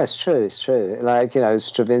 no, it's true. It's true. Like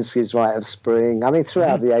Stravinsky's Rite of Spring. I mean,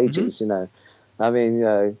 throughout the ages,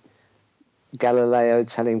 Galileo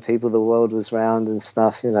telling people the world was round and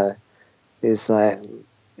stuff. It's like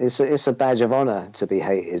it's a badge of honor to be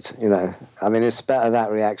hated. I mean, it's better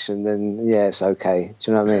that reaction than it's okay.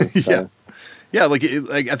 Do you know what I mean? So, yeah. Like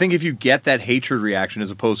I think if you get that hatred reaction as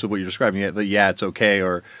opposed to what you're describing, it's okay,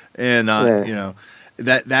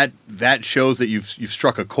 that shows that you've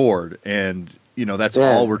struck a chord, and that's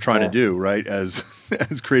all we're trying to do, right? As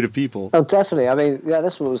creative people. Oh, definitely. I mean,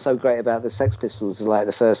 that's what was so great about the Sex Pistols. Like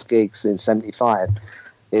the first gigs in '75,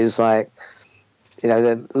 is like,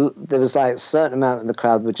 there was like a certain amount of the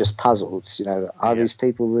crowd were just puzzled. Are these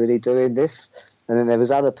people really doing this? And then there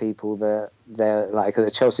was other people that they're like at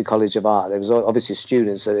the Chelsea College of Art. There was obviously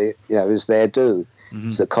students that it was their do, it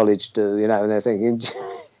was the college do, and they're thinking.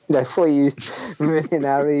 For you ruining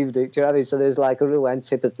our evening. Do you know what I mean? So there's like a real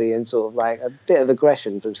antipathy and sort of like a bit of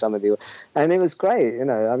aggression from some of you. And it was great,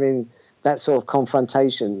 I mean, that sort of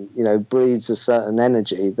confrontation, breeds a certain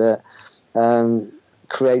energy that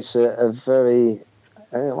creates a very,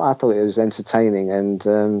 I thought it was entertaining, and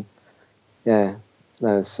it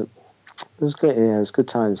was good. Yeah, it was good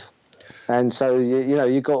times. And so,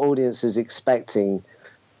 you got audiences expecting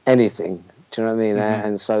anything. Do you know what I mean?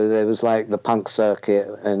 And so there was like the punk circuit,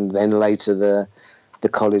 and then later the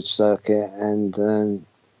college circuit, and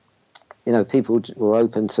people were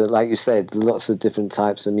open to, like you said, lots of different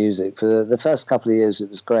types of music. For the first couple of years, it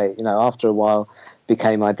was great. After a while,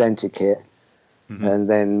 became Identikit, and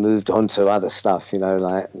then moved on to other stuff.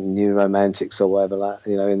 Like New Romantics or whatever. Like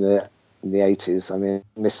in the 80s. I mean,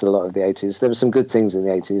 I missed a lot of the 80s. There were some good things in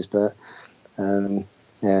the 80s, but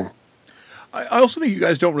yeah. I also think you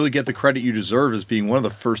guys don't really get the credit you deserve as being one of the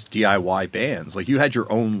first DIY bands. Like, you had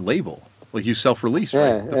your own label. Like, you self-released,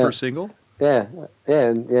 right? The first single? Yeah.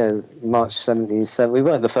 March 77. We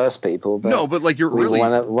weren't the first people. But no, but, like, you're really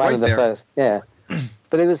one of the there. First. Yeah.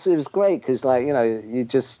 But it was great because, like, you made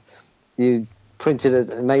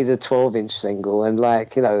a 12-inch single, and,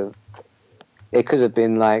 like, it could have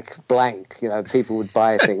been like blank, people would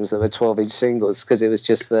buy things that were 12-inch singles because it was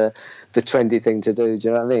just the trendy thing to do. Do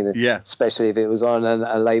you know what I mean? Yeah. Especially if it was on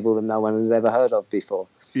a label that no one has ever heard of before.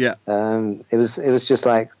 Yeah. It was just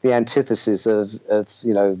like the antithesis of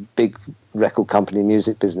big record company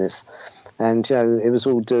music business, and it was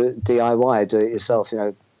all DIY, do it yourself.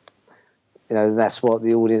 That's what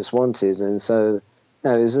the audience wanted, and so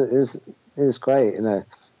it was great.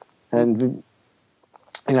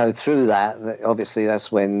 And through that, obviously,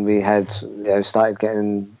 that's when we had started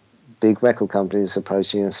getting big record companies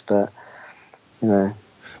approaching us, but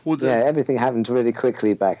everything happened really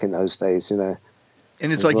quickly back in those days, And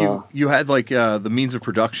it's like you had like the means of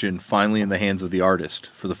production finally in the hands of the artist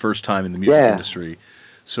for the first time in the music industry.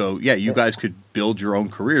 So you guys could build your own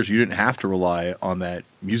careers. You didn't have to rely on that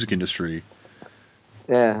music industry.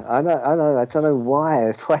 Yeah, I know. I don't know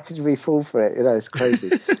why. Why did we fall for it? It's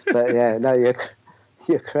crazy. But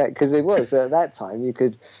you're correct, because it was at that time you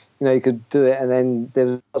could do it, and then there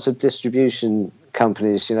was lots of distribution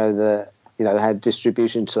companies, that had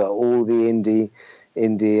distribution to all the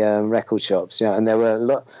indie record shops, and there were a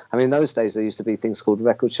lot. I mean, in those days there used to be things called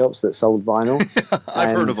record shops that sold vinyl.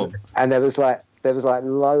 I've heard of them, and there was like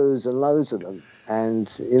loads and loads of them,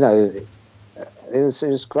 and it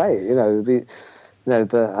was great,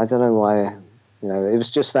 but I don't know why, it was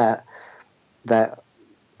just that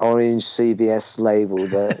orange CBS label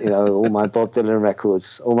that, all my Bob Dylan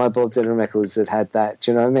records had that,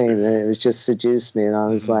 do you know what I mean? And it was just seduced me, and I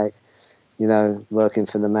was like, working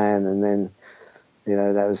for the man, and then,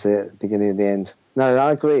 that was it, beginning of the end. No,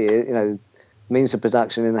 I agree, means of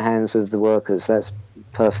production in the hands of the workers, that's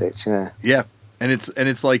perfect, Yeah, and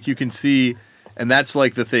it's like you can see. And that's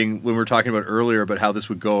like the thing when we were talking about earlier about how this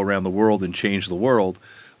would go around the world and change the world.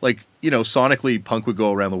 Like, sonically, punk would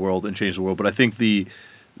go around the world and change the world. But I think the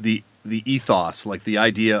ethos, like the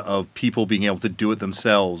idea of people being able to do it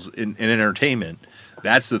themselves in entertainment,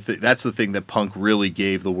 that's the thing that punk really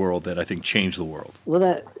gave the world, that I think changed the world.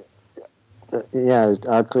 Well, I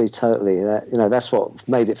agree totally. That that's what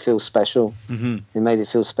made it feel special. Mm-hmm. It made it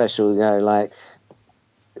feel special. Like.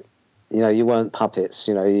 You weren't puppets,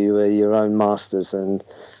 you were your own masters, and,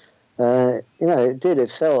 it did.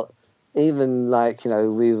 It felt even like,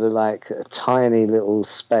 we were like a tiny little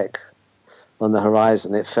speck on the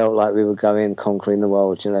horizon. It felt like we were conquering the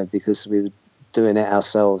world, because we were doing it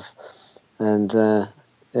ourselves. And,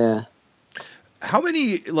 How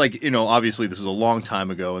many, obviously this is a long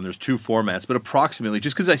time ago and there's two formats, but approximately,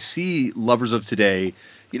 just because I see Lovers of Today,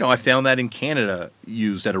 I found that in Canada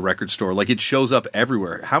used at a record store. Like, it shows up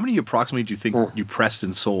everywhere. How many approximately do you think you pressed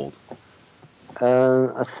and sold?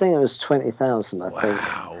 I think it was 20,000, I think.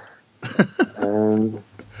 Wow.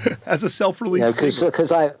 As a self-release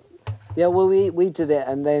because we did it,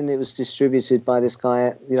 and then it was distributed by this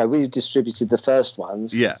guy. We distributed the first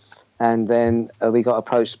ones. Yeah. And then we got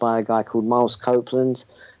approached by a guy called Miles Copeland,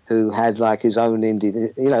 who had like his own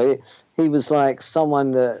indie. He was like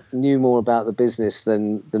someone that knew more about the business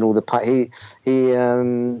than all the.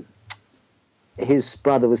 His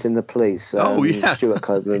brother was in the police. Stuart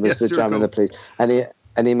Copeland was the drummer in the police, and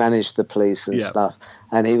he managed the police and stuff.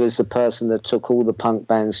 And he was the person that took all the punk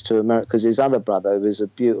bands to America, because his other brother, who was a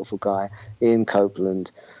beautiful guy, Ian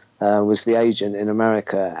Copeland, was the agent in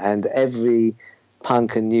America, and every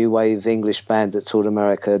punk and new wave English band that toured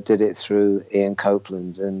America did it through Ian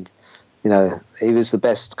Copeland, and he was the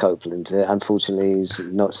best Copeland. Unfortunately, he's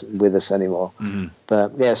not with us anymore. Mm-hmm.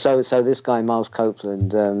 But so this guy Miles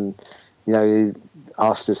Copeland, he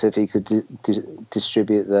asked us if he could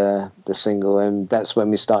distribute the single, and that's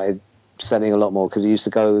when we started selling a lot more, because he used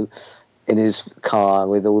to go in his car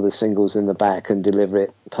with all the singles in the back and deliver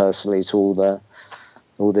it personally to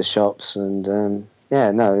all the shops, and.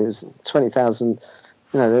 It was 20,000.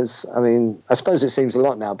 I suppose it seems a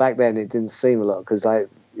lot now. Back then, it didn't seem a lot, because,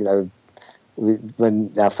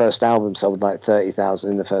 when our first album sold like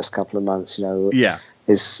 30,000 in the first couple of months,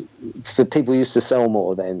 it's for people used to sell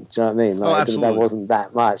more then. Do you know what I mean? Absolutely. That wasn't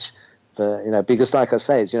that much, but because, like I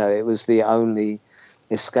said, it was the only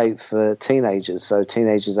escape for teenagers. So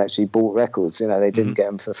teenagers actually bought records. They didn't get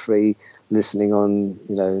them for free, listening on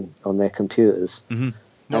their computers. Mm-hmm.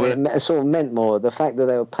 And it sort of meant more. The fact that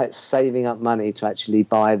they were saving up money to actually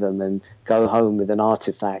buy them and go home with an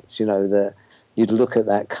artifact, that you'd look at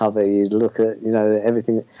that cover, you'd look at,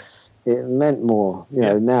 everything. It meant more.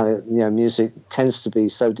 Now, music tends to be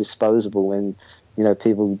so disposable when,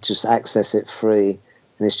 people just access it free,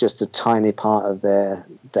 and it's just a tiny part of their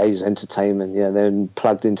day's entertainment. They're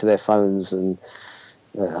plugged into their phones, and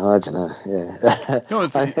I don't know. Yeah. No,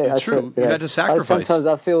 it's true. You had to sacrifice.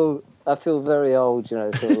 Sometimes I feel very old,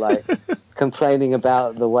 sort of like complaining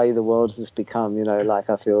about the way the world has become, like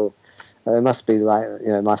I feel it must be like,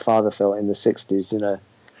 my father felt in the 60s,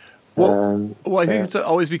 Well, I think it's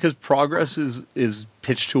always because progress is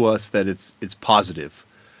pitched to us that it's positive,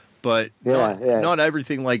 but not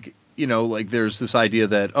everything, like, like there's this idea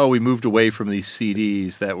that, we moved away from these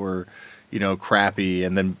CDs that were, crappy,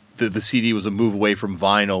 and then the CD was a move away from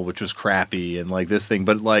vinyl, which was crappy, and like this thing.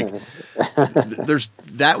 But like,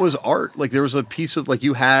 that was art. Like, there was a piece of, like,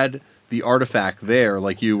 you had the artifact there.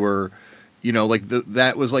 Like, you were, You know, like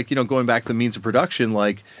that was like, you know, going back to the means of production,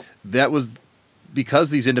 like that was because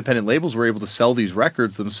these independent labels were able to sell these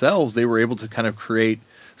records themselves. They were able to kind of create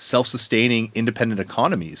self-sustaining independent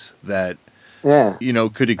economies that, you know,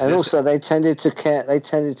 could exist. And also they tended to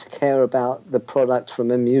care about the product from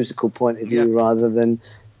a musical point of view rather than,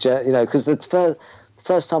 you know, because the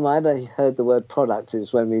first time I ever heard the word product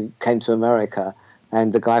is when we came to America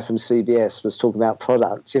and the guy from CBS was talking about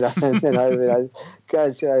product, you know, and then I realized,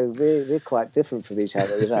 guys, you know, we're quite different from each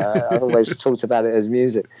other, you know. I've always talked about it as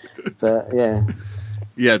music, but yeah.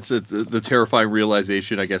 Yeah, it's the terrifying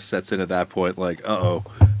realization, I guess, sets in at that point, like,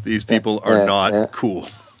 these people are not cool.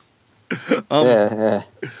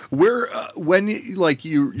 Where when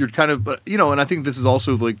you're kind of, you know, and I think this is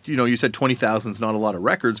also like, you know, you said 20,000 is not a lot of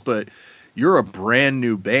records, but you're a brand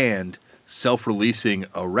new band self-releasing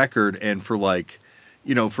a record, and for like,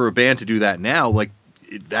 you know, for a band to do that now, like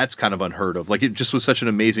that's kind of unheard of. Like it just was such an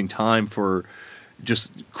amazing time for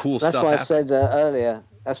just cool stuff. That's why I said earlier.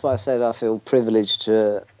 That's why I said I feel privileged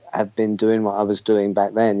to have been doing what I was doing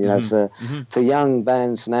back then. You know, for young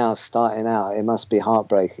bands now starting out, it must be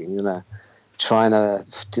heartbreaking. You know, trying to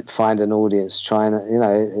find an audience, you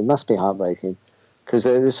know, it must be heartbreaking because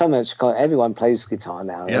there's so much. Everyone plays guitar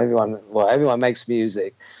now. Yep. Everyone makes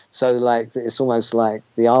music. So like, it's almost like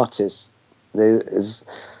the artists. There's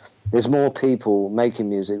more people making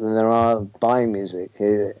music than there are buying music.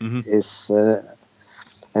 It's an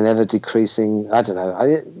ever decreasing. I don't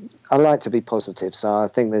know. I like to be positive, so I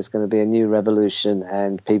think there's going to be a new revolution,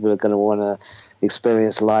 and people are going to want to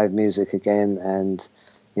experience live music again. And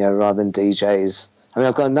you know, rather than DJs. I mean,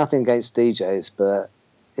 I've got nothing against DJs, but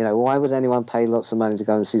you know, why would anyone pay lots of money to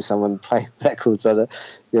go and see someone play records on it?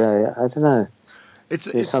 You know, I don't know.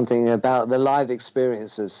 It's something about the live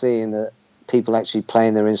experience of seeing that people actually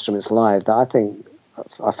playing their instruments live that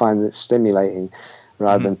I find it stimulating,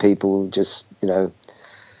 rather than people just, you know,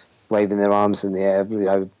 waving their arms in the air, you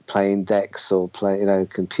know, playing decks or you know,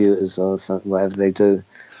 computers or something, whatever they do.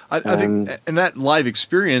 I think, and that live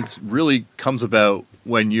experience really comes about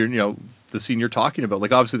when you're, you know, the scene you're talking about.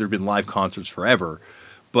 Like, obviously, there have been live concerts forever,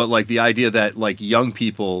 but like the idea that like young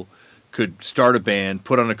people could start a band,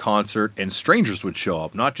 put on a concert, and strangers would show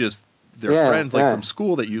up, not just their friends like from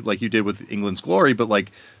school that you did with England's Glory, but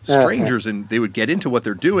like strangers, and they would get into what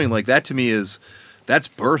they're doing. Like that to me that's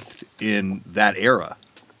birthed in that era.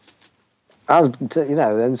 You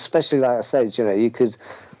know, and especially like I said, you know, you could,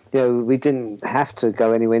 you know, we didn't have to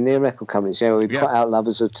go anywhere near record companies. You know, we put out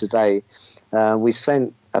Lovers of Today. We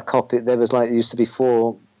sent a copy. There was like, used to be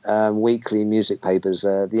 4 weekly music papers,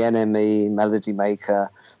 the NME, Melody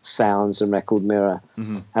Maker, Sounds, and Record Mirror.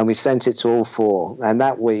 And we sent it to all 4. And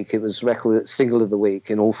that week it was single of the week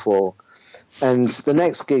in all 4. And the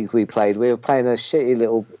next gig we were playing a shitty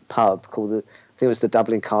little pub called I think it was the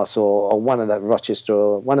Dublin Castle or one of that Rochester,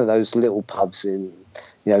 or one of those little pubs in,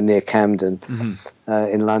 you know, near Camden,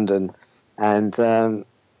 in London. And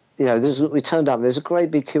you know, we turned up. There's a great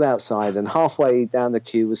big queue outside, and halfway down the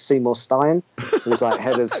queue was Seymour Stein, who was like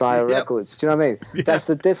head of Sire Records. Do you know what I mean? Yeah. That's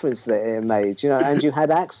the difference that it made. You know, and you had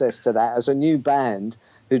access to that as a new band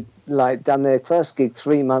who'd like done their first gig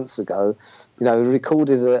 3 months ago. You know,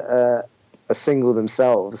 recorded a single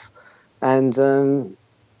themselves, and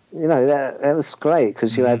you know, that was great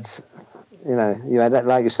because you had, you know,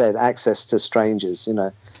 like you said, access to strangers. You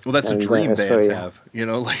know, well, that's a dream bands have. You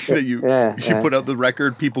know, like that you put out the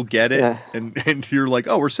record, people get it, and you're like,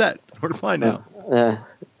 oh, we're set, we're fine now. You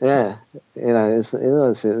know, it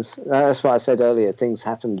was. That's what I said earlier. Things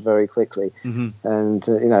happened very quickly, and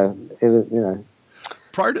you know, it was, you know.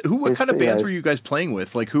 Prior to what kind of bands were you guys playing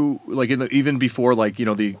with? Like who, like even before, like, you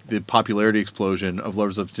know, the popularity explosion of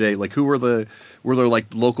Lovers of Today, like were there like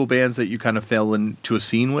local bands that you kind of fell into a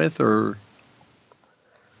scene with, or?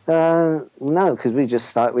 No, because we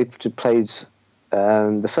played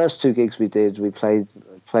the first 2 gigs we did. We played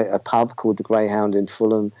a pub called the Greyhound in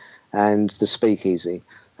Fulham and the Speakeasy,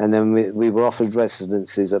 and then we were offered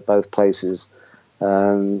residencies at both places.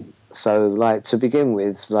 So, like, to begin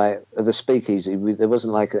with, like, the Speakeasy, there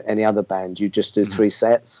wasn't like any other band. You just do 3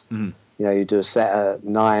 sets. You know, you do a set at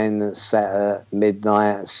 9, a set at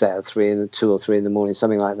midnight, a set at 2 or 3 in the morning,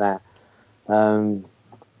 something like that.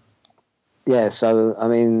 So, I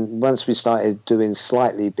mean, once we started doing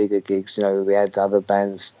slightly bigger gigs, you know, we had other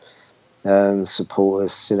bands support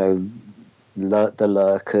us, you know, the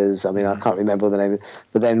Lurkers. I mean, I can't remember the name.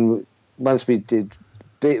 But then once we did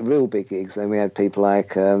real big gigs, then we had people like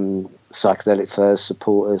Psychedelic Furs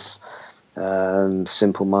support us,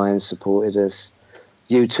 Simple Minds supported us,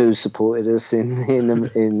 U2 supported us in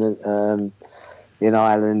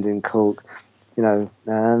Ireland, in Cork.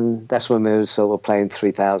 that's when we were sort of playing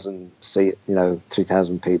 3,000 seat,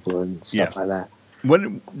 3,000 people and stuff like that.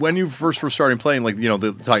 When you first were starting playing, like,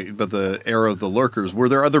 the era of the Lurkers, were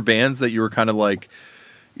there other bands that you were kind of like,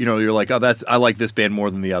 you're like, oh, I like this band more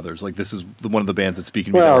than the others. Like, this is one of the bands that's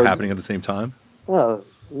speaking to me that were happening at the same time. Well,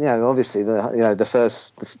 obviously the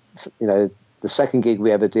second gig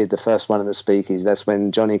we ever did, the first one at the Speakeasy, that's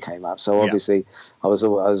when Johnny came up. So obviously I was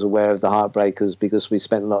aware of the Heartbreakers because we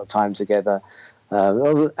spent a lot of time together.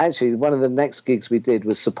 Actually, one of the next gigs we did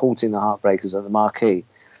was supporting the Heartbreakers at the Marquee.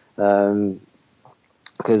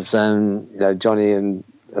 Because Johnny and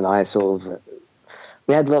I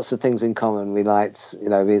we had lots of things in common. We liked,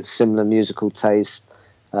 we had similar musical taste,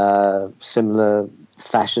 similar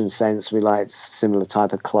fashion sense. We liked similar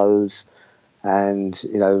type of clothes, and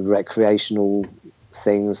recreational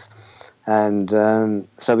things. And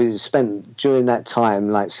so we spent during that time,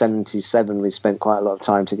 like 1977, we spent quite a lot of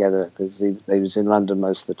time together because he was in London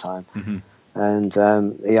most of the time. Mm-hmm. And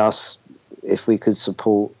he asked if we could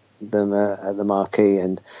support them at the Marquee,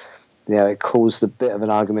 and it caused a bit of an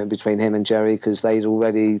argument between him and Jerry because they'd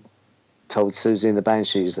already told Susie and the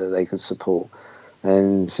Banshees that they could support,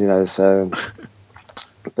 and so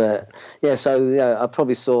I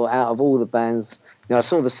probably saw, out of all the bands, I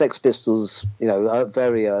saw the Sex Pistols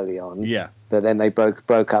very early on, but then they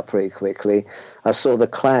broke up pretty quickly. I saw the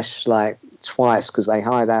Clash like twice because they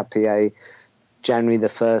hired our PA January the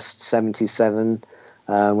 1st 1977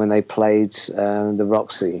 when they played the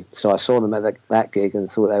Roxy. So I saw them at that gig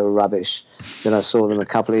and thought they were rubbish. Then I saw them a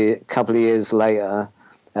couple of years later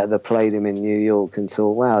at the Palladium in New York and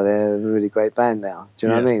thought, wow, they're a really great band now. Do you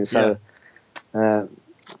know what I mean? So,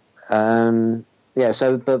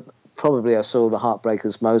 but probably I saw the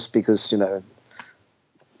Heartbreakers most because,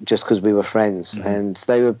 just because we were friends. Mm-hmm. And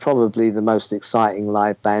they were probably the most exciting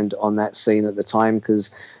live band on that scene at the time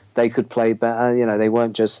because they could play better. They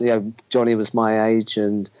weren't just, Johnny was my age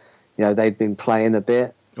and, they'd been playing a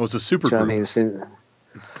bit. Oh, it's a super group. It's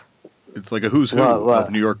like a who's who of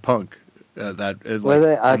New York punk. That is like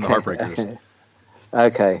the Heartbreakers.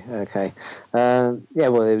 Okay.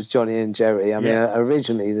 Well, it was Johnny and Jerry. I mean,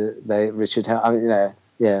 originally Richard.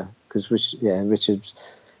 Because Richard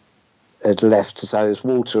had left, so it was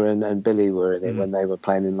Walter and Billy were in it when they were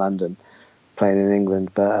playing in London, playing in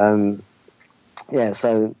England. But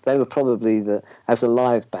so they were probably as a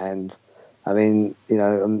live band. I mean,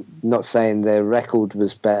 I'm not saying their record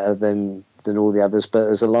was better than all the others, but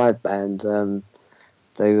as a live band,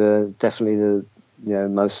 they were definitely the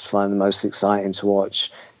most fun, most exciting to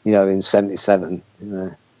watch. In '77.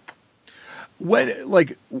 When,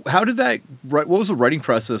 how did that? What was the writing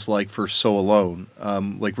process like for "So Alone"?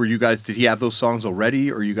 Were you guys? Did he have those songs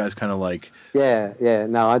already, or you guys kind of like? Yeah.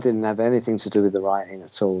 No, I didn't have anything to do with the writing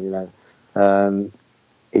at all.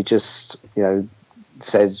 He just,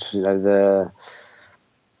 said, the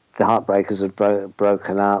Heartbreakers had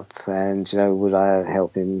broken up, and would I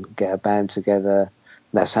help him get a band together?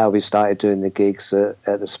 That's how we started doing the gigs at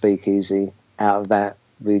the Speakeasy. Out of that,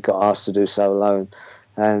 we got asked to do So Alone,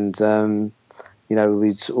 and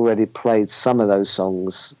we'd already played some of those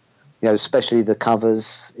songs, especially the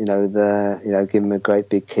covers. Give Him a Great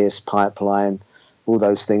Big Kiss, Pipeline, all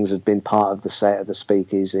those things had been part of the set at the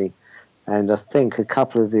Speakeasy, and I think a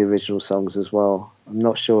couple of the original songs as well. I'm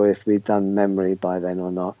not sure if we'd done Memory by then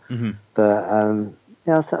or not, but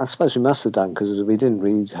I suppose we must have done because we didn't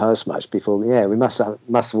rehearse much before. Yeah, we must have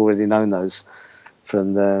already known those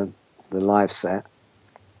from the live set,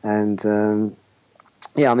 and I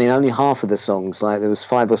mean only half of the songs. Like there was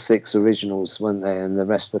 5 or 6 originals, weren't there, and the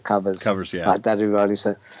rest were covers. Covers, yeah. Like Daddy Riley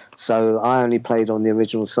said. So I only played on the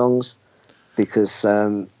original songs because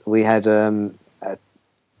we had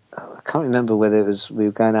I can't remember whether we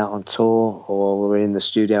were going out on tour or we were in the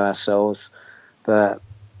studio ourselves, but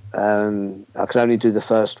I could only do the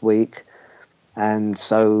first week, and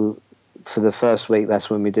so for the first week that's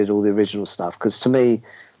when we did all the original stuff, because to me,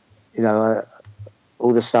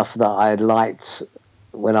 all the stuff that I had liked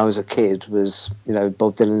when I was a kid was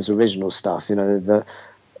Bob Dylan's original stuff. I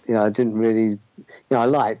didn't really, I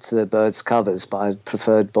liked the Byrds covers, but I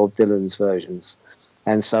preferred Bob Dylan's versions,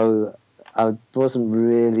 and so I wasn't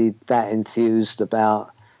really that enthused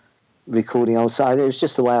about recording old songs. It was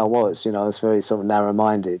just the way I was. I was very sort of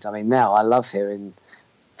narrow-minded. I mean, now I love hearing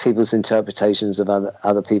people's interpretations of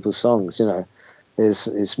other people's songs.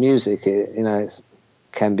 It's music. It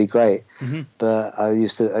can be great. Mm-hmm. But I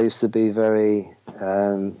used to be very.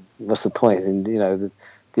 What's the point? And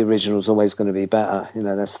the original's always going to be better.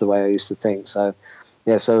 That's the way I used to think. So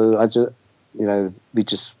yeah. So I just. We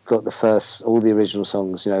just got all the original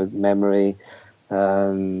songs, Memory,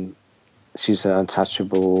 She's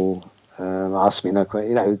Untouchable, Ask Me No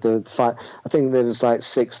Question. I think there was like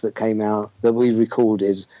 6 that came out that we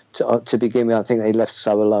recorded to begin with. I think they left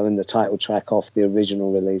So Alone, the title track, off the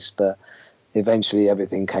original release, but eventually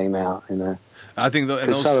everything came out. I think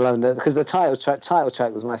So Alone, because the title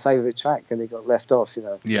track was my favourite track, and it got left off.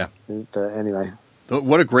 Yeah. But anyway.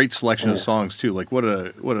 What a great selection of songs too! Like what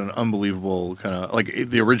an unbelievable kind of like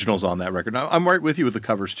the originals on that record. Now, I'm right with you with the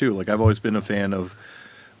covers too. Like I've always been a fan of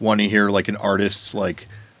wanting to hear like an artist's like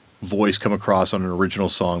voice come across on an original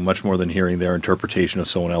song much more than hearing their interpretation of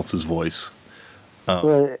someone else's voice.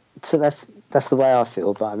 Well, so that's the way I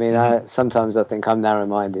feel. But I mean, sometimes I think I'm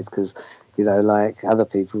narrow-minded because like other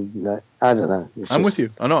people, I don't know. I'm with you.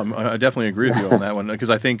 I definitely agree with you on that one because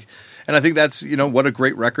I think that's what a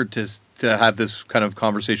great record to have this kind of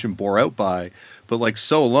conversation bore out by. But like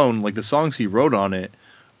So Alone, like the songs he wrote on it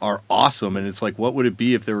are awesome, and it's like, what would it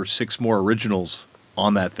be if there were 6 more originals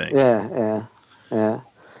on that thing? Yeah.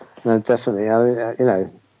 No, definitely.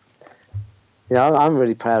 I'm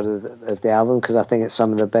really proud of the album because I think it's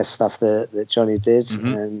some of the best stuff that Johnny did,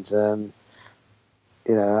 and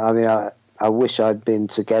I wish I'd been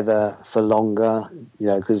together for longer,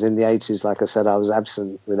 because in the 80s, like I said, I was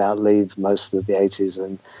absent without leave most of the 80s,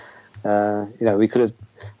 and we could have.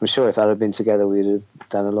 I'm sure if I'd have been together, we'd have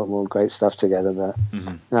done a lot more great stuff together. But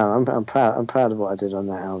no, I'm proud. I'm proud of what I did on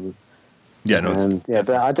that album. Yeah, no,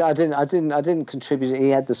 but I didn't contribute. He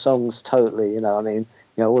had the songs totally.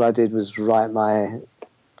 All I did was write my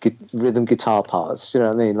rhythm guitar parts. You know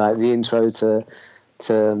what I mean? Like the intro to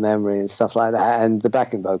Memory and stuff like that, and the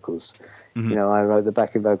backing vocals. I wrote the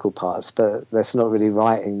backing vocal parts, but that's not really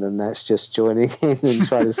writing them. That's just joining in and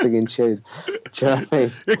trying to sing in tune. Do you know what I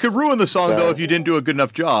mean? It could ruin the song though if you didn't do a good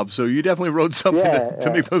enough job. So you definitely wrote something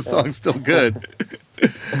to make those songs still good.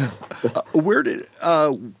 Where did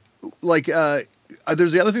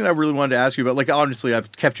there's the other thing that I really wanted to ask you about. Like, honestly,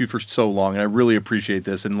 I've kept you for so long, and I really appreciate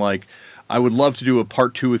this. And like, I would love to do a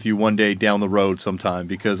part 2 with you one day down the road sometime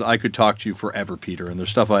because I could talk to you forever, Peter. And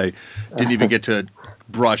there's stuff I didn't even get to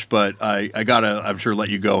brush, but I gotta, I'm sure, let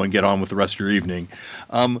you go and get on with the rest of your evening.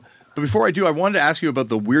 But before I do, I wanted to ask you about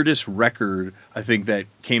the weirdest record I think that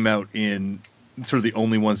came out in sort of the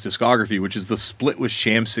Only Ones discography, which is the split with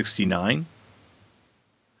Sham 69.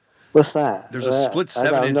 What's that? There's a split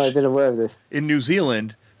 7-inch. I've not been aware of this. In New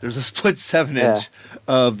Zealand, there's a split 7-inch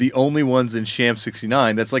of the Only Ones in Sham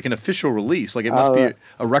 69. That's like an official release. Like it must be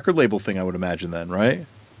a record label thing, I would imagine then, right?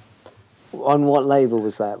 On what label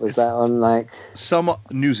was that? Was that on like some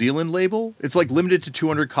New Zealand label? It's like limited to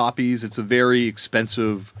 200 copies. It's a very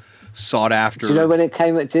expensive, sought after. Do you know when it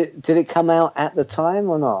came? Did it come out at the time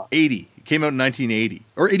or not? 80. It came out in 1980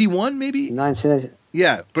 or 81, maybe. 1980.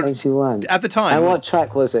 Yeah, but 81 at the time. And what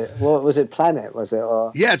track was it? What was it? Planet was it?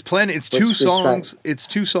 Or yeah, it's Planet. It's 2 songs. It's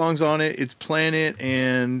 2 songs on it. It's Planet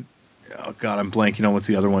and oh god, I'm blanking on what's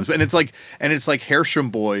the other ones. And it's like Hersham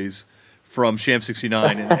Boys from Sham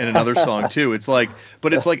 69 and another song too. It's like,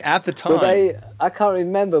 but it's like at the time. I can't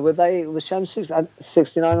remember. Was Sham 69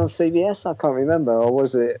 on CBS? I can't remember. Or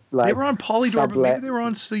was it like they were on Polydor? But maybe they were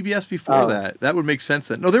on CBS before that. That would make sense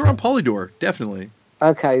then. No, they were on Polydor, definitely.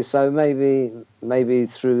 Okay, so maybe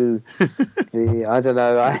through the I don't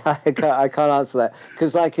know. I can't answer that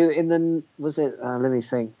because like in the let me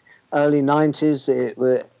think. Early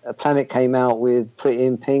 90s, Planet came out with Pretty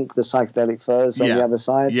in Pink, the Psychedelic Furs on the other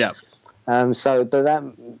side. Yeah. But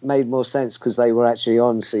that made more sense because they were actually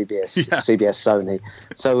on CBS, CBS Sony.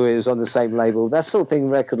 So it was on the same label. That sort of thing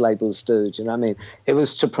record labels do. Do you know what I mean? It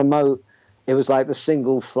was to promote. It was like the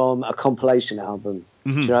single from a compilation album.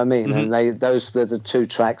 Do you know what I mean? Mm-hmm. And those were the 2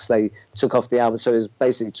 tracks they took off the album. So it was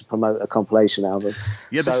basically to promote a compilation album.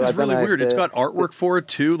 Yeah, this is really weird. It's got artwork for it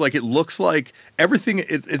too. Like it looks like everything.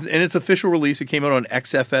 In its official release, it came out on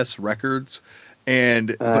XFS Records,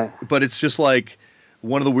 and but it's just like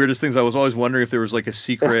one of the weirdest things. I was always wondering if there was like a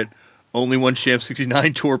secret Only One Sham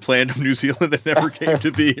 69 tour planned of New Zealand that never came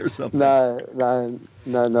to be or something. No,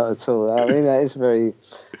 not at all. I mean, that is very.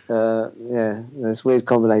 It's a weird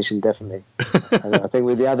combination, definitely. I think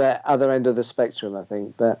with the other end of the spectrum, I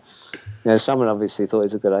think. But someone obviously thought it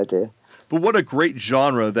was a good idea. But what a great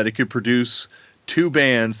genre that it could produce 2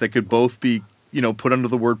 bands that could both be, put under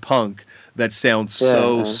the word punk that sound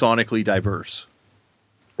so sonically diverse.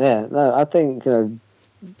 Yeah, no, I think,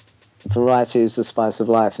 variety is the spice of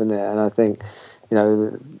life, isn't it? And I think,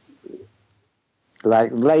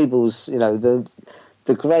 like labels,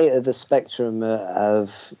 the greater the spectrum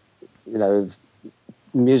of,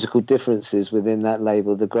 musical differences within that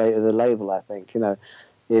label, the greater the label, I think.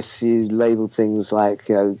 If you label things like,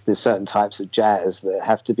 there's certain types of jazz that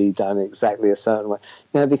have to be done exactly a certain way,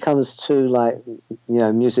 it becomes too like,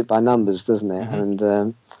 music by numbers, doesn't it?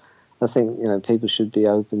 Mm-hmm. I think, people should be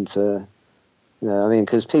open to, I mean,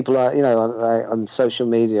 because people are, on social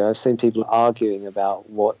media, I've seen people arguing about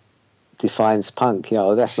what defines punk.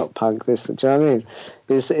 That's not punk. This, do you know what I mean?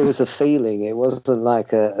 It was a feeling. It wasn't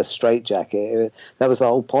like a straitjacket. That was the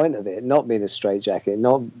whole point of it. Not being a straitjacket,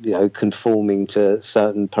 not conforming to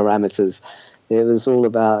certain parameters. It was all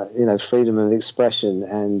about freedom of expression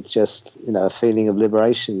and just a feeling of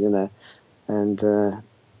liberation. And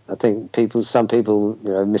I think some people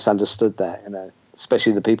misunderstood that.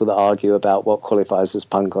 Especially the people that argue about what qualifies as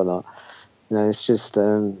punk or not. It's just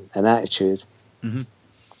an attitude. Mm-hmm.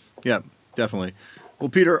 Yeah, definitely. Well,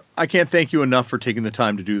 Peter, I can't thank you enough for taking the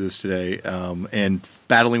time to do this today and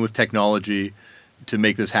battling with technology to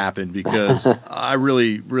make this happen, because I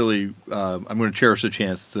really, really, I'm going to cherish the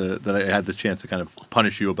chance that I had the chance to kind of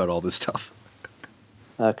punish you about all this stuff.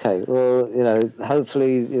 Okay, well,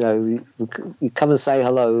 hopefully, you come and say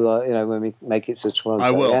hello, when we make it to Toronto.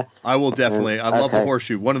 I will. Yeah? I will definitely. I love the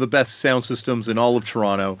Horseshoe. One of the best sound systems in all of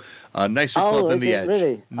Toronto. Nicer club than the Edge.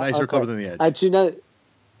 Really? Nicer club than the Edge. Do you know?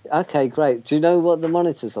 Okay, great. Do you know what the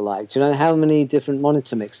monitors are like? Do you know how many different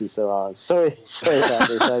monitor mixes there are? Sorry about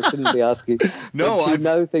this. I shouldn't be asking. No, do you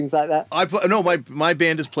know things like that? My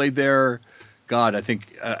band has played there. God, I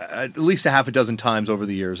think at least a half a dozen times over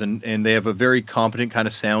the years, and they have a very competent kind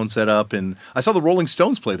of sound set up. And I saw the Rolling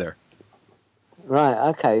Stones play there. Right.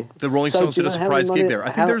 Okay. The Rolling Stones did a surprise gig there. I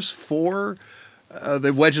think there's 4.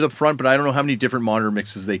 They've wedged up front, but I don't know how many different monitor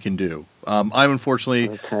mixes they can do. I'm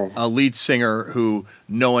unfortunately a lead singer who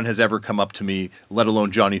no one has ever come up to me, let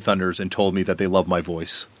alone Johnny Thunders, and told me that they love my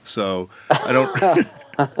voice. So I don't.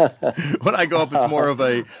 When I go up, it's more of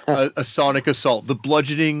a sonic assault. The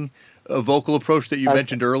bludgeoning vocal approach that you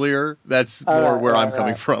mentioned earlier, that's more where I'm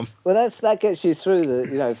coming from. Well, that gets you through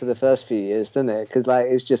for the first few years, doesn't it? Because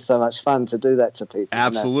it's just so much fun to do that to people.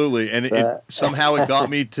 Absolutely, and somehow it got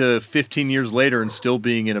me to 15 years later and still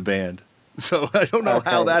being in a band. So I don't know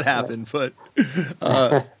how that happened, but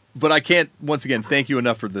I can't, once again, thank you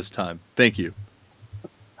enough for this time. Thank you.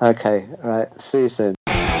 Okay, all right. See you soon.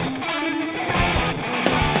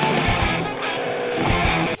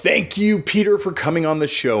 Thank you, Peter, for coming on the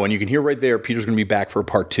show. And you can hear right there, Peter's going to be back for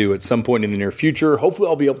part 2 at some point in the near future. Hopefully,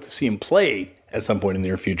 I'll be able to see him play at some point in the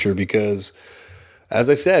near future because, as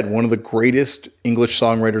I said, one of the greatest English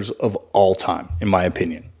songwriters of all time, in my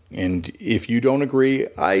opinion. And if you don't agree,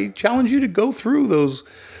 I challenge you to go through those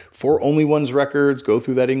 4 Only Ones records, go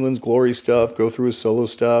through that England's Glory stuff, go through his solo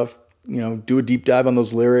stuff, do a deep dive on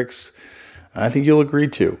those lyrics. I think you'll agree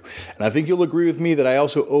too. And I think you'll agree with me that I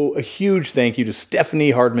also owe a huge thank you to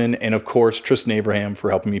Stephanie Hardman and, of course, Tristan Abraham for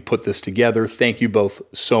helping me put this together. Thank you both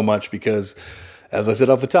so much because, as I said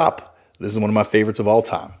off the top, this is one of my favorites of all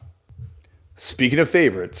time. Speaking of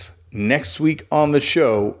favorites, next week on the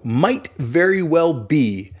show might very well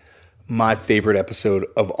be my favorite episode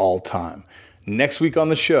of all time. Next week on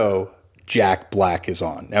the show, Jack Black is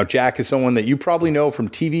on. Now, Jack is someone that you probably know from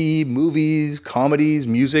TV, movies, comedies,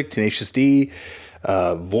 music, Tenacious D,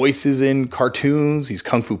 voices in cartoons. He's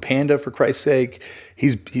Kung Fu Panda, for Christ's sake.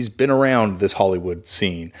 He's been around this Hollywood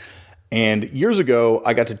scene. And years ago,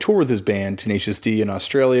 I got to tour with his band, Tenacious D, in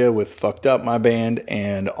Australia with Fucked Up, my band.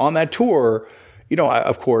 And on that tour,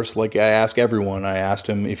 of course, like I ask everyone, I asked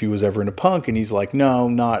him if he was ever into punk, and he's like, no,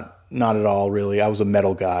 not at all, really. I was a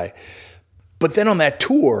metal guy. But then on that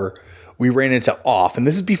tour, we ran into Off, and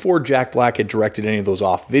this is before Jack Black had directed any of those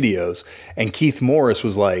Off videos, and Keith Morris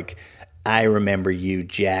was like, I remember you,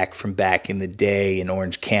 Jack, from back in the day in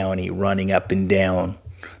Orange County, running up and down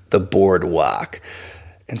the boardwalk.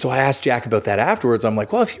 And so I asked Jack about that afterwards. I'm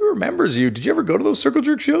like, well, if he remembers you, did you ever go to those Circle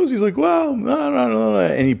Jerk shows? He's like, well, no.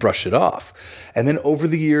 And he brushed it off. And then over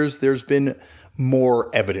the years, there's been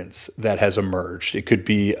more evidence that has emerged. It could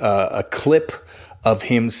be a clip of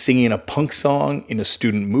him singing a punk song in a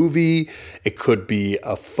student movie. It could be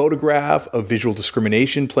a photograph of visual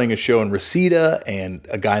discrimination playing a show in Reseda and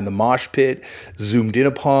a guy in the mosh pit zoomed in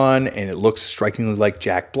upon, and it looks strikingly like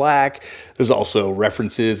Jack Black. There's also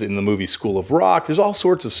references in the movie School of Rock. There's all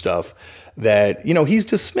sorts of stuff that, he's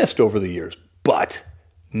dismissed over the years. But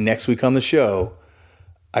next week on the show,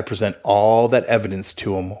 I present all that evidence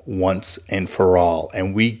to him once and for all,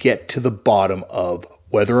 and we get to the bottom of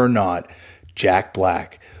whether or not Jack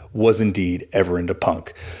Black was indeed ever into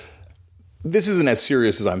punk. This isn't as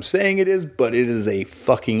serious as I'm saying it is, but it is a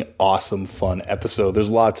fucking awesome, fun episode. There's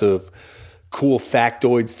lots of cool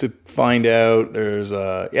factoids to find out.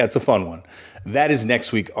 It's a fun one. That is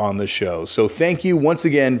next week on the show. So thank you once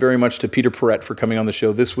again very much to Peter Perrett for coming on the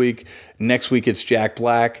show this week. Next week, it's Jack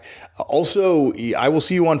Black. Also, I will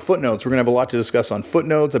see you on Footnotes. We're going to have a lot to discuss on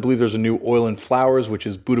Footnotes. I believe there's a new Oil and Flowers, which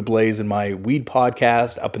is Buddha Blaze and my weed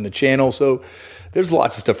podcast up in the channel. So there's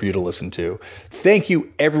lots of stuff for you to listen to. Thank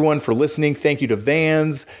you, everyone, for listening. Thank you to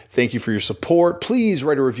Vans. Thank you for your support. Please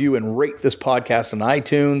write a review and rate this podcast on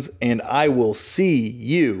iTunes, and I will see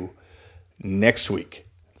you next week.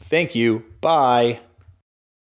 Thank you. Bye.